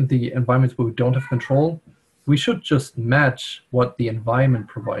I think in the environments where we don't have control, we should just match what the environment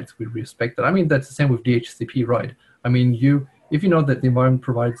provides. We respect that. I mean, that's the same with DHCP, right? I mean, if you know that the environment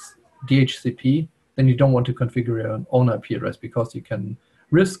provides DHCP, then you don't want to configure your own IP address because you can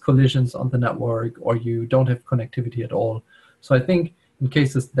risk collisions on the network or you don't have connectivity at all. So I think in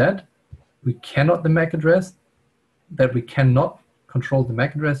cases that we cannot we cannot control the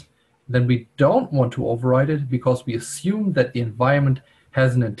MAC address, then we don't want to override it because we assume that the environment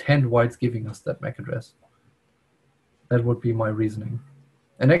has an intent why it's giving us that MAC address. That would be my reasoning.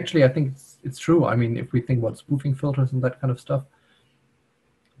 And actually, I think it's true. I mean, if we think about spoofing filters and that kind of stuff,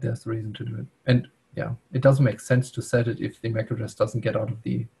 there's the reason to do it. And yeah, it doesn't make sense to set it if the MAC address doesn't get out of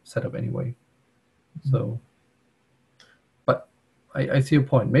the setup anyway. So, but I see your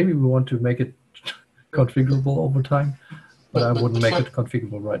point. Maybe we want to make it configurable over time, but I wouldn't make it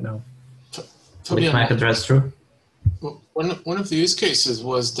configurable right now. Which MAC address, true? One of the use cases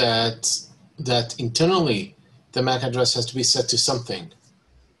was that internally the MAC address has to be set to something.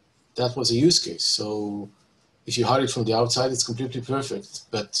 That was a use case. So if you hide it from the outside, it's completely perfect.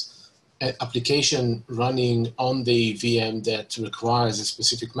 But an application running on the VM that requires a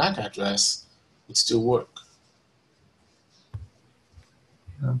specific MAC address would still work.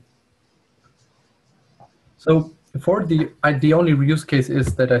 Yeah. So for the only use case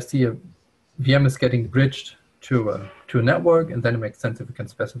is that I see a VM is getting bridged to a network, and then it makes sense if we can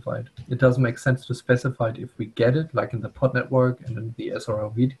specify it. It doesn't make sense to specify it if we get it, like in the pod network and in the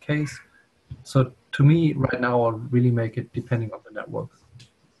SRLV case. So to me, right now, I'll really make it depending on the network.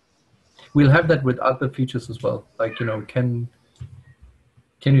 We'll have that with other features as well. Like, you know, can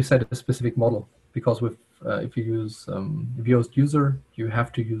you set a specific model? Because with if you use user, you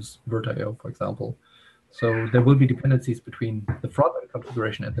have to use virt.io, for example. So there will be dependencies between the front-end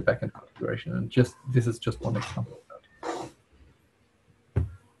configuration and the back-end configuration, and this is just one example of that.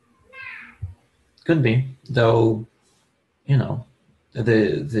 Could be, though. You know,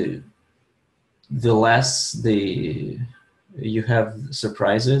 the less you have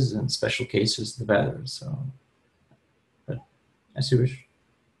surprises and special cases, the better. So, but as you wish,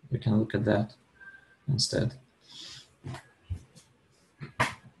 we can look at that instead.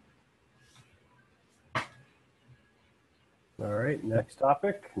 All right, next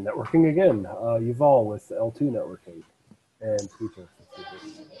topic, networking again. Yuval with L2 networking and features.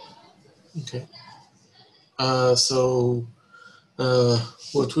 Okay. So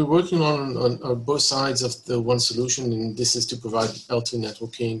what we're working on are both sides of the one solution, and this is to provide L2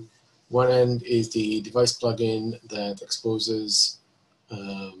 networking. One end is the device plugin that exposes,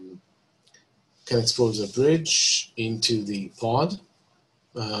 can expose a bridge into the pod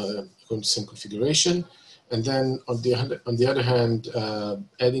according to some configuration. And then on the other hand,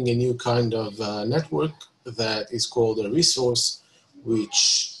 adding a new kind of network that is called a resource,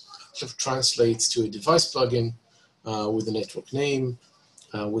 which translates to a device plugin with a network name.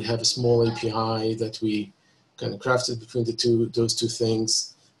 We have a small API that we kind of crafted between those two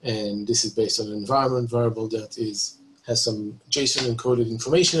things, and this is based on an environment variable that has some JSON encoded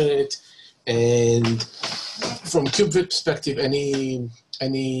information in it. And from KubeVirt perspective, anytime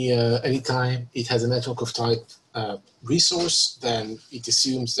it has a network of type resource, then it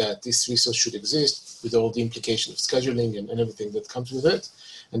assumes that this resource should exist with all the implication of scheduling and everything that comes with it.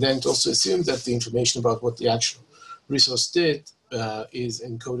 And then it also assumes that the information about what the actual resource did is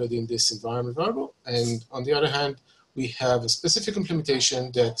encoded in this environment variable. And on the other hand, we have a specific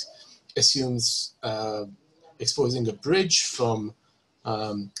implementation that assumes exposing a bridge from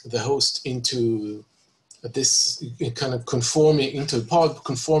the host into this kind of conforming into a pod,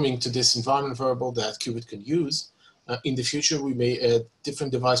 conforming to this environment variable that KubeVirt can use. In the future, we may add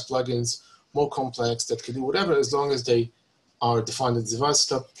different device plugins, more complex, that can do whatever, as long as they are defined as device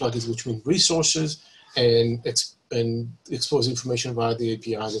plugins, which mean resources, and expose information via the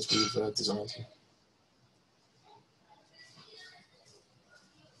API that we've designed here.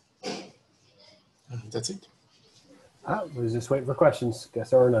 That's it. We're just waiting for questions. Guess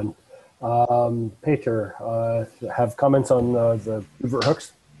there are none. Peter, have comments on the KubeVirt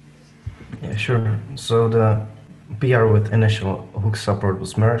hooks? Yeah, sure. So the PR with initial hook support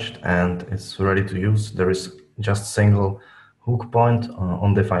was merged and it's ready to use. There is just single hook point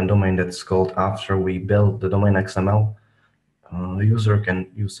on defined domain that's called after we build the domain XML. The user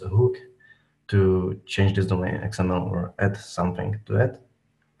can use a hook to change this domain XML or add something to it.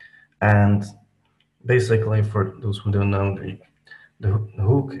 And basically, for those who don't know, the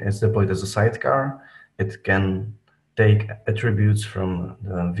hook is deployed as a sidecar. It can take attributes from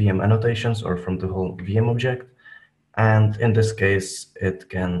the VM annotations or from the whole VM object. And in this case, it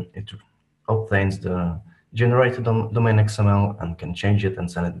obtains the generated domain XML and can change it and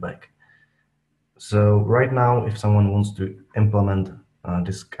send it back. So right now, if someone wants to implement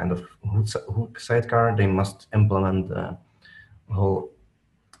this kind of hook sidecar, they must implement the whole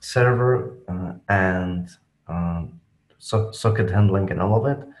server and socket handling and all of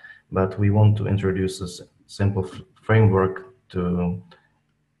it. But we want to introduce a simple framework to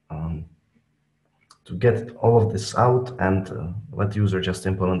get all of this out and let user just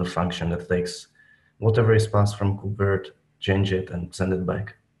implement a function that takes whatever is passed from KubeVirt, change it, and send it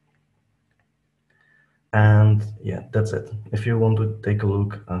back. And yeah, that's it. If you want to take a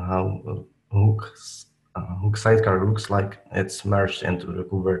look at how hook sidecar looks like, it's merged into the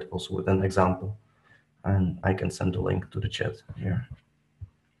KubeVirt also with an example. And I can send a link to the chat here.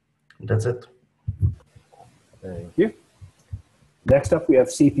 That's it. Thank you. Next up, we have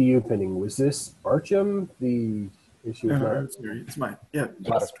CPU pinning. Was this Artyom, the issue? It's mine. Yeah.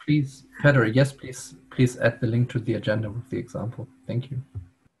 Yes, please, Peter. Yes, please add the link to the agenda with the example. Thank you.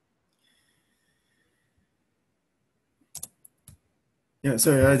 Yeah,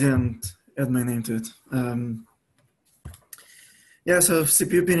 sorry, I didn't add my name to it. Yeah, so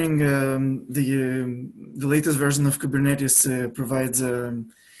CPU pinning, the latest version of Kubernetes provides a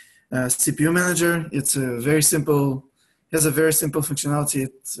CPU manager. It's very simple. Has a very simple functionality.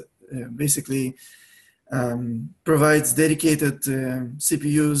 It basically provides dedicated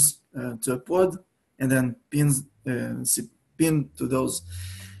CPUs to a pod and then pin to those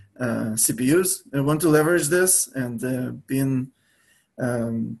CPUs. I want to leverage this and pin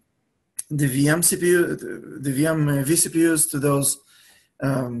the VM CPU, the VM vCPUs to those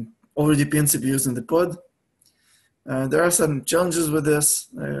already pinned CPUs in the pod. There are some challenges with this,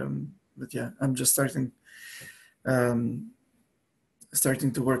 but yeah, I'm just starting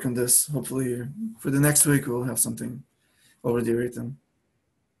to work on this. Hopefully for the next week, we'll have something already written.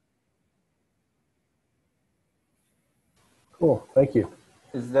 Cool, thank you.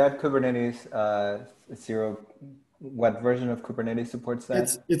 Is that Kubernetes 0? What version of Kubernetes supports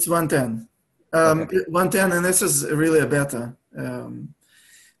that? It's 110. Okay. 110, and this is really a beta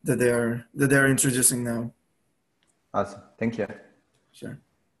that they're introducing now. Awesome, thank you. Sure.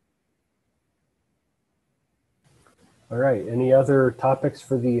 All right, any other topics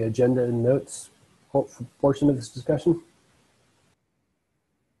for the agenda and notes portion of this discussion?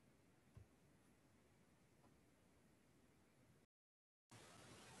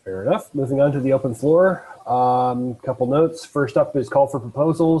 Fair enough. Moving on to the open floor. Couple notes. First up is call for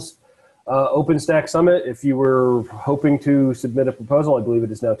proposals. OpenStack Summit, if you were hoping to submit a proposal, I believe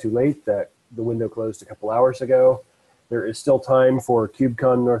it is now too late. That the window closed a couple hours ago. There is still time for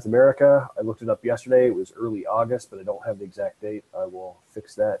KubeCon North America. I looked it up yesterday. It was early August, but I don't have the exact date. I will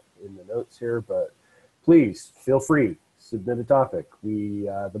fix that in the notes here, but please feel free, submit a topic.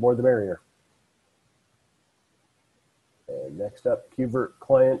 The more the merrier. And next up, KubeVirt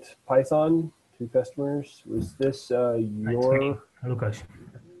client Python, 2 customers. Was this your? Lukasz.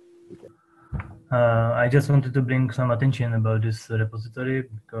 I just wanted to bring some attention about this repository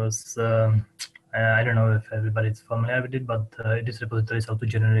because I don't know if everybody's familiar with it, but this repository is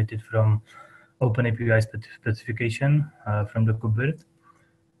auto-generated from OpenAPI specification from the KubeVirt,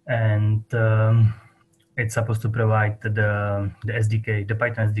 and it's supposed to provide the SDK, the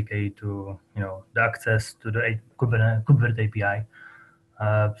Python SDK, to the access to the KubeVirt API.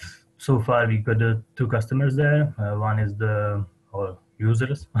 So far, we got 2 customers there. One is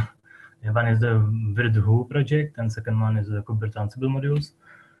users. One is the Virt project, and second one is the KubeVirt Ansible modules.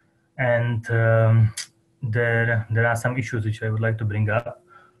 And there are some issues which I would like to bring up.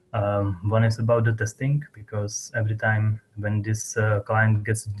 One is about the testing, because every time when this client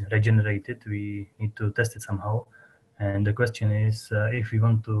gets regenerated, we need to test it somehow. And the question is, if we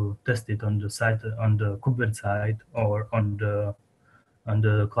want to test it on the side, on the KubeVirt side, or on the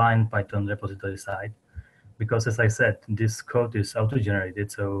client Python repository side. because as I said, this code is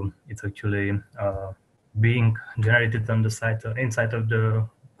auto-generated, so it's actually being generated on the site inside of the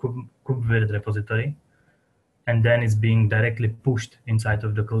KubeVirt repository, and then it's being directly pushed inside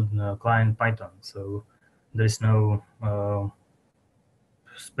of the client Python. So there is no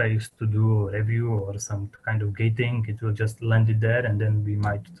space to do a review or some kind of gating. It will just land it there, and then we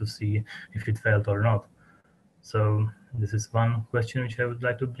might to see if it failed or not. So this is one question which I would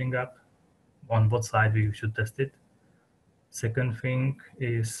like to bring up, on what side we should test it. Second thing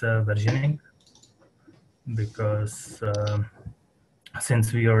is versioning, because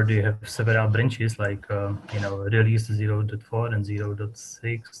since we already have several branches like release 0.4 and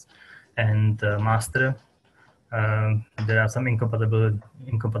 0.6 and master, there are some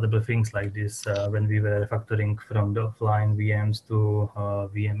incompatible things like this when we were refactoring from the offline VMs to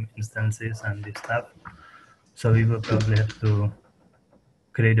VM instances and this stuff. So we will probably have to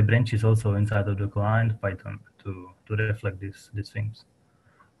create the branches also inside of the client Python to reflect these things.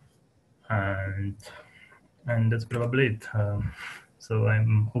 And that's probably it. So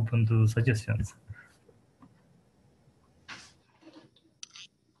I'm open to suggestions.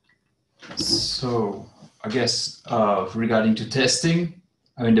 So I guess regarding to testing,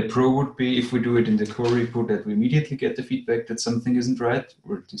 I mean, the pro would be if we do it in the core repo that we immediately get the feedback that something isn't right,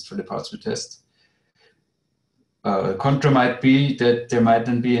 or at least for the parts we test. Contra might be that there might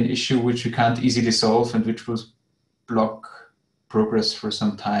then be an issue which we can't easily solve and which will block progress for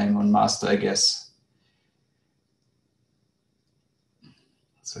some time on master, I guess.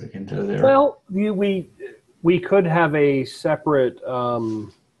 So you can tell there. Well, we could have a separate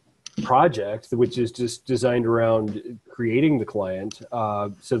project which is just designed around creating the client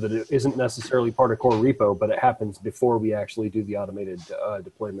so that it isn't necessarily part of core repo, but it happens before we actually do the automated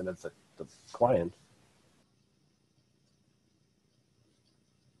deployment of the client.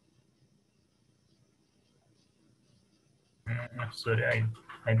 Sorry,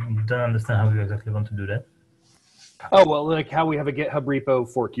 I don't understand how you exactly want to do that. Oh, well, like how we have a GitHub repo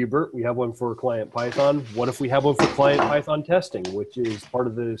for KubeVirt, we have one for client Python. What if we have one for client Python testing, which is part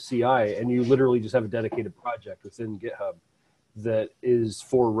of the CI, and you literally just have a dedicated project within GitHub that is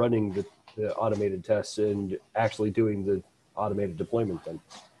for running the automated tests and actually doing the automated deployment then?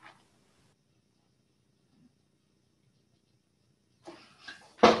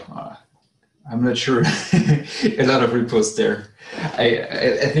 I'm not sure. A lot of repos there.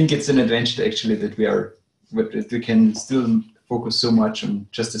 I think it's an advantage actually that we can still focus so much on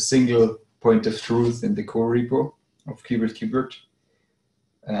just a single point of truth in the core repo of KubeVirt.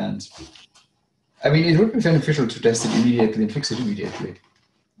 And I mean, it would be beneficial to test it immediately and fix it immediately.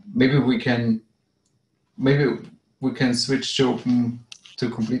 Maybe we can switch to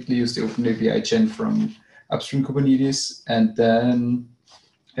completely use the Open API gen from upstream Kubernetes, and then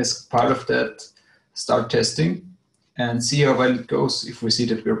as part of that, start testing and see how well it goes. If we see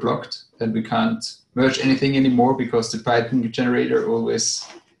that we're blocked, then we can't merge anything anymore because the Python generator always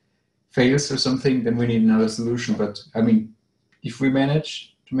fails or something, then we need another solution. But I mean, if we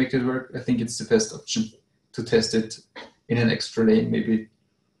manage to make it work, I think it's the best option to test it in an extra lane, maybe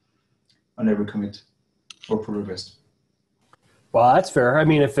on every commit or pull request. Well, that's fair. I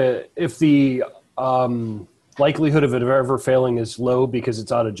mean, if the likelihood of it ever failing is low because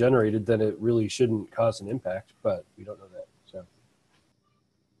it's auto-generated, then it really shouldn't cause an impact, but we don't know that. So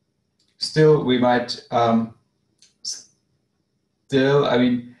still, we might I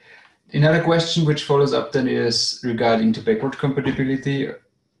mean, another question which follows up then is regarding to backward compatibility,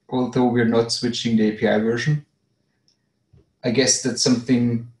 although we're not switching the API version. I guess that's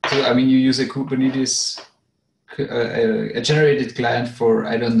something, I mean, you use a Kubernetes a generated client for,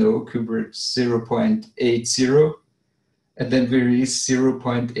 I don't know, KubeVirt 0.80, and then we release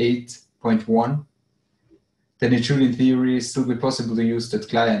 0.8.1, then it should, in theory, still be possible to use that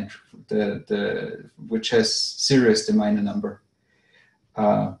client, which has 0 as the minor number.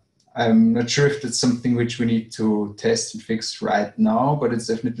 I'm not sure if that's something which we need to test and fix right now, but it's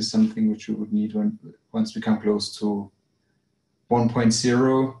definitely something which we would need once we come close to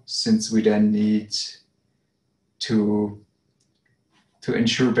 1.0, since we then need to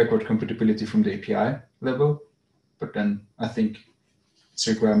ensure backward compatibility from the API level. But then I think it's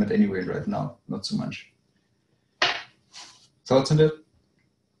a requirement anyway right now, not so much. Thoughts on that?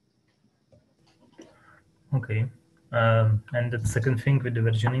 Okay. And the second thing with the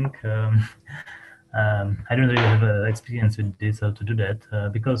versioning, I don't really have experience with this, how to do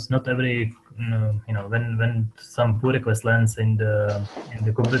that, because not every, when some pull request lands in the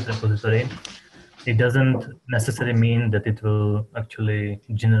KubeVirt repository, it doesn't necessarily mean that it will actually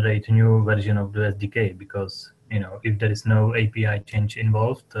generate a new version of the SDK, because if there is no API change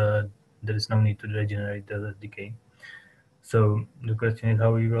involved, there is no need to regenerate the decay. So the question is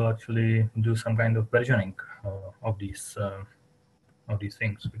how we will actually do some kind of versioning of these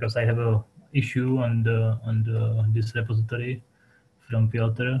things, because I have a issue on this repository from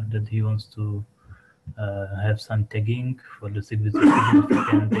Piotr that he wants to have some tagging for the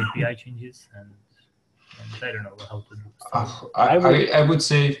significant API changes, and I don't know how to do. So I would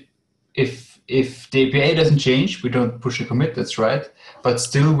say if the API doesn't change, we don't push a commit. That's right. But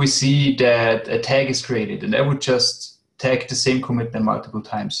still, we see that a tag is created, and I would just tag the same commit then multiple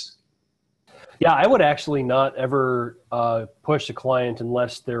times. Yeah, I would actually not ever push a client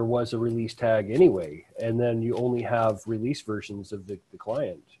unless there was a release tag anyway, and then you only have release versions of the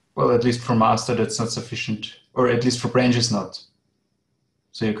client. Well, at least for master, that's not sufficient, or at least for branches, not.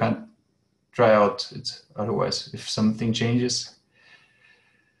 So you can't try out it otherwise if something changes.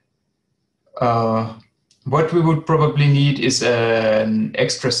 What we would probably need is an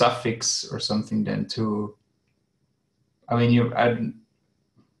extra suffix or something then to, I mean, you add,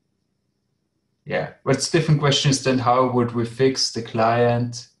 yeah, but it's different questions then how would we fix the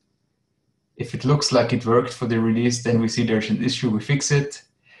client? If it looks like it worked for the release, then we see there's an issue, we fix it.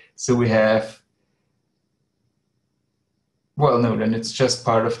 So we have, well, no, then it's just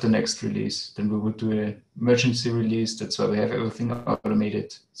part of the next release. Then we would do an emergency release. That's why we have everything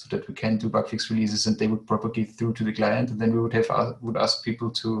automated so that we can do bug fix releases and they would propagate through to the client. And then we would ask people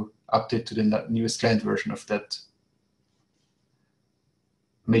to update to the newest client version of that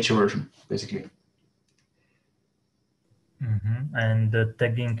major version, basically. Mm-hmm. And the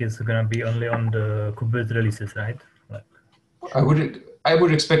tagging is going to be only on the KubeVirt releases, right? Like... I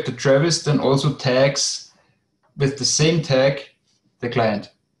would expect that Travis then also tags with the same tag the client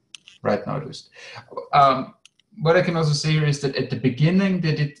right now at least. What I can also say here is that at the beginning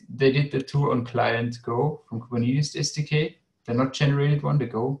they did the tour on client Go from Kubernetes SDK. The not generated one, the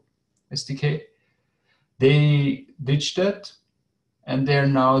Go SDK. They ditched that and they're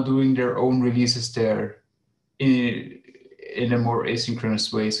now doing their own releases there in a more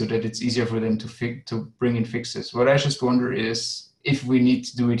asynchronous way so that it's easier for them to bring in fixes. What I just wonder is if we need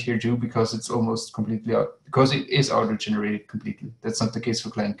to do it here too, because it's almost completely out, because it is auto-generated completely. That's not the case for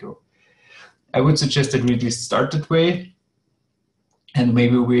client Go. I would suggest that we at least start that way, and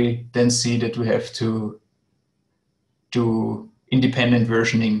maybe we then see that we have to do independent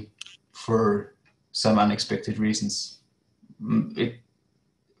versioning for some unexpected reasons.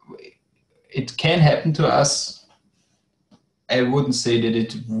 It can happen to us. I wouldn't say that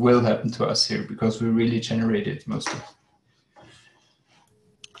it will happen to us here because we really generate it mostly.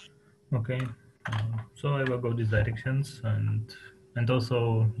 Okay, so I will go these directions, and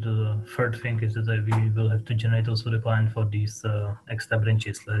also the third thing is that we will have to generate also the client for these extra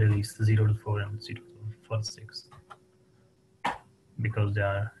branches, release 0.4 and 0.46, because they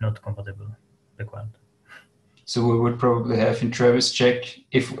are not compatible required. So we would probably have in Travis check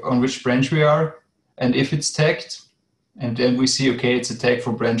on which branch we are, and if it's tagged, and then we see, okay, it's a tag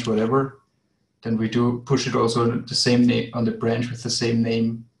for branch whatever, then we do push it also the same name on the branch with the same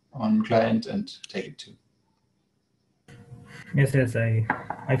name on client and take it too. Yes, I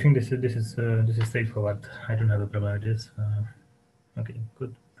think this is straightforward. I don't have a problem with this. Okay,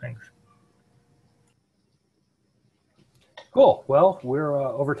 good, thanks. Cool. Well, we're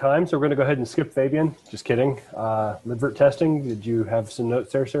over time, so we're going to go ahead and skip Fabian. Just kidding. LibVirt testing. Did you have some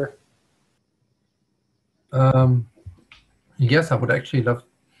notes there, sir? Yes, I would actually love.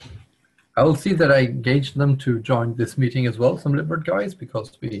 I will see that I engage them to join this meeting as well, some LibVirt guys,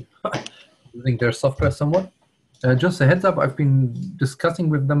 because we using their software somewhat. Just a heads up, I've been discussing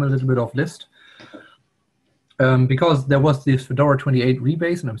with them a little bit of list because there was this Fedora 28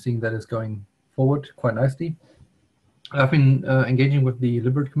 rebase, and I'm seeing that is going forward quite nicely. I've been engaging with the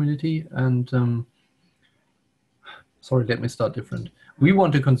LibVirt community, and sorry, let me start different. We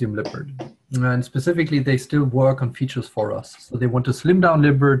want to consume LibVirt, and specifically, they still work on features for us. So they want to slim down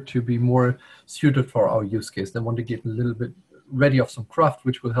LibVirt to be more suited for our use case. They want to get a little bit ready of some craft,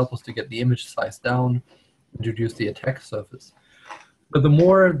 which will help us to get the image size down, introduce the attack surface. But the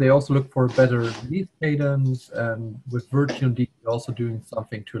more, they also look for a better release cadence, and with virtual D, they're also doing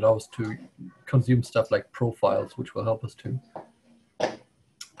something to allow us to consume stuff like profiles, which will help us too.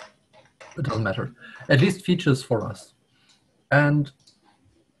 It doesn't matter. At least features for us. And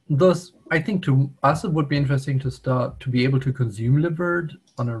thus, I think to us, it would be interesting to start to be able to consume LibVirt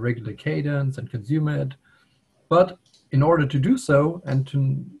on a regular cadence and consume it. But in order to do so, we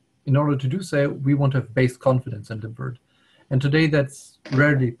want to have base confidence in LibVirt. And today that's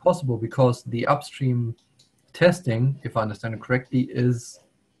rarely possible because the upstream testing, if I understand it correctly, is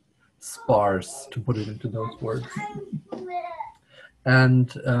sparse, to put it into those words.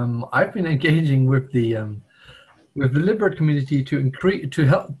 And I've been engaging with the LibVirt community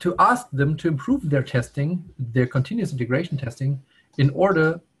to ask them to improve their testing, their continuous integration testing, in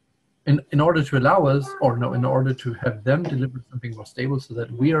order to allow us, or no, in order to have them deliver something more stable, so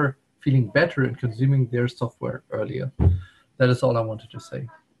that we are feeling better in consuming their software earlier. That is all I wanted to say.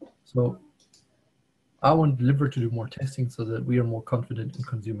 So I want LibVirt to do more testing so that we are more confident in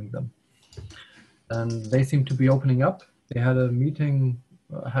consuming them. And they seem to be opening up. They had a meeting,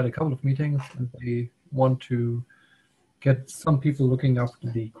 had a couple of meetings, and they want to get some people looking after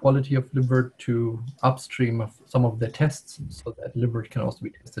the quality of LibVirt to upstream of some of their tests, so that LibVirt can also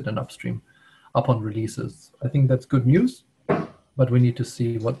be tested in upstream upon releases. I think that's good news, but we need to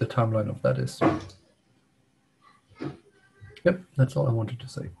see what the timeline of that is. Yep, that's all I wanted to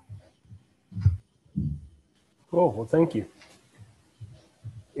say. Cool, well, thank you.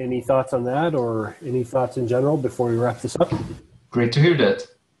 Any thoughts on that, or any thoughts in general before we wrap this up? Great to hear that.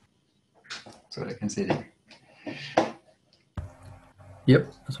 That's what I can say there.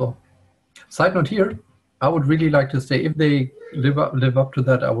 Yep, as well. Side note here, I would really like to say, if they live up to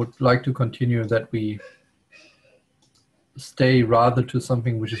that, I would like to continue that we stay rather to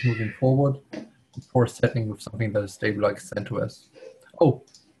something which is moving forward before settling with something that is stable like CentOS. Oh,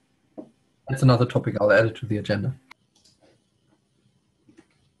 that's another topic. I'll add it to the agenda.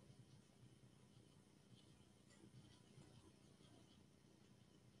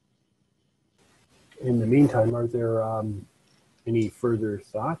 In the meantime, are there any further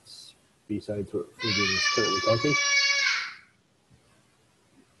thoughts besides what Friedrich is currently typing?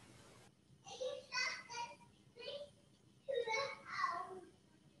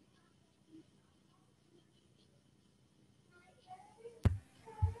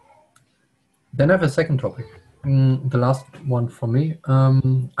 Then I have a second topic, the last one for me.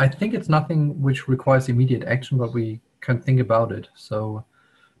 I think it's nothing which requires immediate action, but we can think about it. So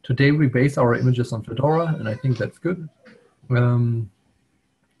today we base our images on Fedora, and I think that's good.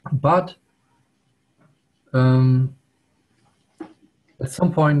 But at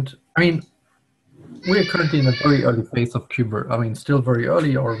some point, I mean, we're currently in a very early phase of KubeVirt. I mean, still very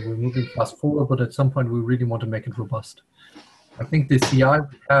early, or we're moving fast forward, but at some point we really want to make it robust. I think the CI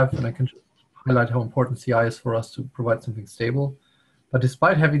we have, and I can highlight how important CI is for us to provide something stable. But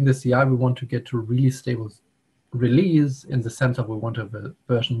despite having the CI, we want to get to a really stable release, in the sense of we want to have a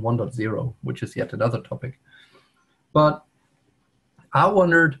version 1.0, which is yet another topic. But I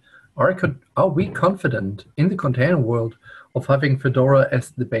wondered, are we confident in the container world of having Fedora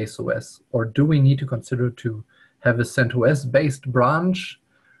as the base OS? Or do we need to consider to have a CentOS-based branch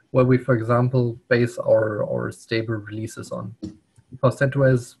where we, for example, base our stable releases on? Because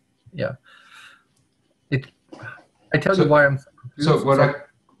CentOS, yeah. I tell you why I'm so confused. So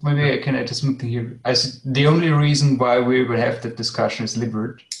maybe I can add something here. The only reason why we will have that discussion is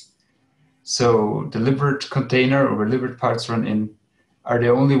LibVirt. So the LibVirt container, or where LibVirt parts run in, are the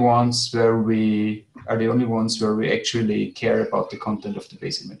only ones where we actually care about the content of the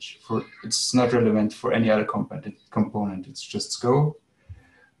base image. It's not relevant for any other component. It's just Go.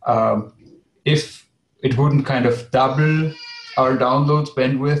 If it wouldn't kind of double our download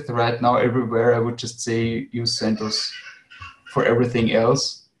bandwidth right now everywhere, I would just say use CentOS for everything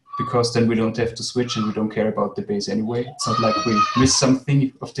else, because then we don't have to switch and we don't care about the base anyway. It's not like we miss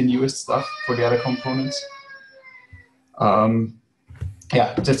something of the newest stuff for the other components.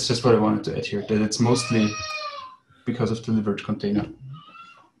 Yeah, that's just what I wanted to add here, that it's mostly because of the LibVirt container.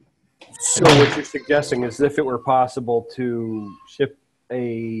 So what you're suggesting is, if it were possible to ship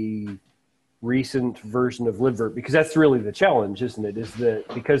a recent version of LibVirt, because that's really the challenge, isn't it? Is that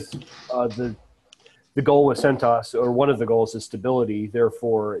because the goal with CentOS, or one of the goals, is stability,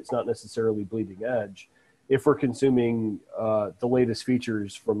 therefore it's not necessarily bleeding edge. If we're consuming the latest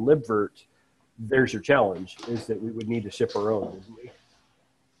features from LibVirt, there's your challenge, is that we would need to ship our own, isn't we?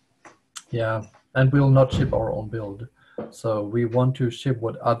 Yeah, and we'll not ship our own build. So we want to ship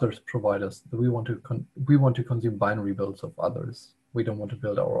what others provide us. We want to consume binary builds of others. We don't want to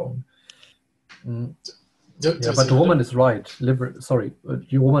build our own. Yeah, but the woman is right.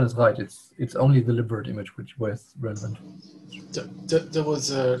 Your woman is right. It's only the LibVirt image which was relevant. There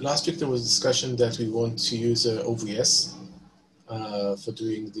was last week there was discussion that we want to use OVS for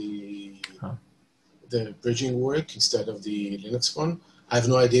doing the bridging work instead of the Linux one. I have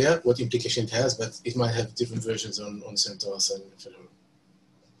no idea what implication it has, but it might have different versions on CentOS and Fedora.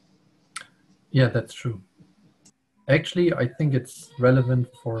 Yeah, that's true. Actually, I think it's relevant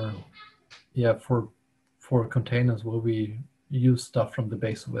for containers where we use stuff from the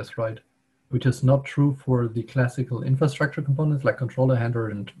base OS, right? Which is not true for the classical infrastructure components like controller, handler,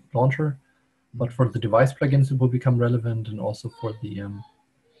 and launcher. but for the device plugins, it will become relevant, and also for the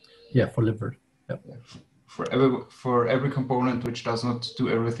for KubeVirt. Yep. For every component which does not do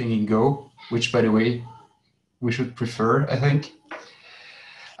everything in Go, which by the way we should prefer, I think.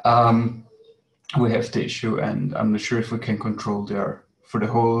 We have the issue, and I'm not sure if we can control there for the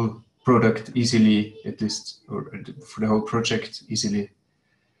whole product easily, at least, or for the whole project easily,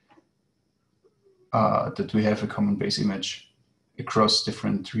 that we have a common base image across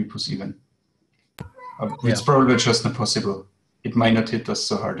different repos even. It's probably just not possible. It might not hit us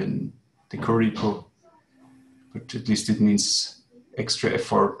so hard in the core repo, but at least it means extra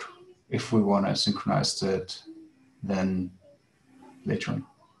effort if we want to synchronize that then later on.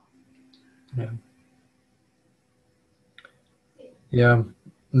 Yeah,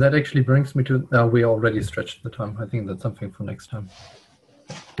 that actually brings me to, we already stretched the time. I think that's something for next time.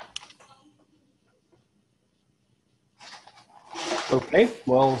 Okay,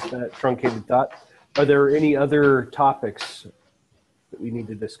 well, that truncated thought. Are there any other topics that we need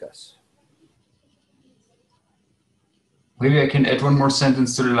to discuss? Maybe I can add one more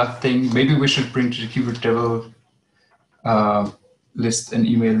sentence to the last thing. Maybe we should bring to the KubeVirt Devel list an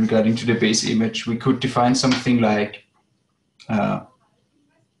email regarding to the base image. We could define something like a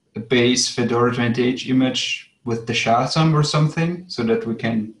base Fedora 20H image with the SHA-SUM or something, so that we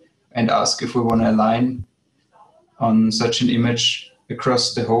can, and ask if we want to align on such an image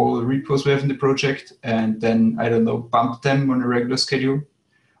across the whole repos we have in the project, and then, I don't know, bump them on a regular schedule.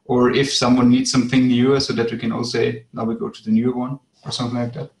 Or if someone needs something newer, so that we can all say, now we go to the newer one, or something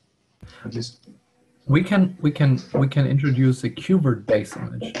like that, at least. We can introduce a KubeVirt base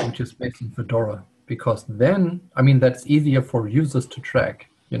image, which is based in Fedora, because then, I mean, that's easier for users to track,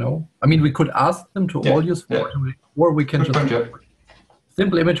 you know? I mean, we could ask them to all use Fedora, or we can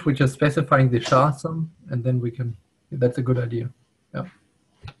simple image, which is specifying the SHA-SUM, and then we can, that's a good idea, yeah.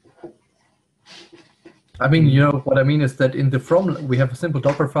 I mean, you know, what I mean is that in the from, we have a simple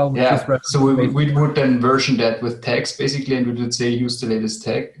Docker file. Which is so we would then version that with tags, basically, and we would say use the latest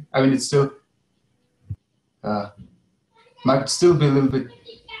tag. I mean, it's still, might still be a little bit,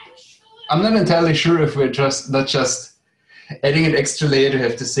 I'm not entirely sure if we're not just adding an extra layer to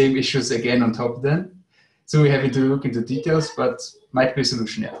have the same issues again on top then. So we're having to look into details, but might be a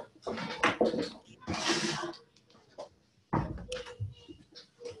solution, yeah.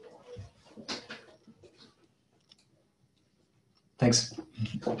 Thanks.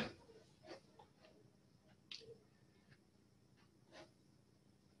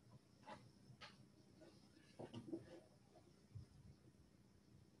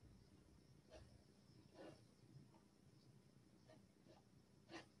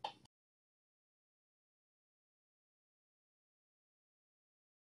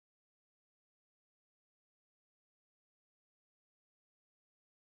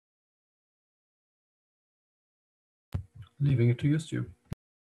 Leaving it to you, Stu.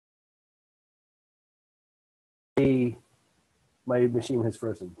 My machine has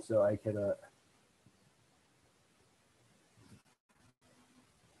frozen, so I cannot.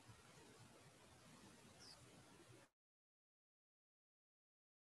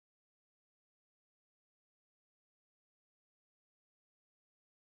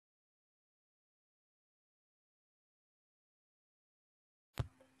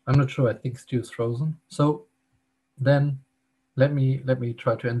 I'm not sure. I think Stu is frozen. So then let me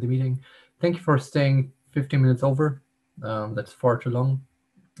try to end the meeting. Thank you for staying 15 minutes over. That's far too long.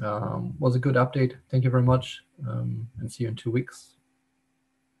 Was a good update. Thank you very much, and see you in 2 weeks.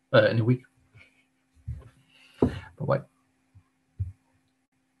 In a week. Bye-bye.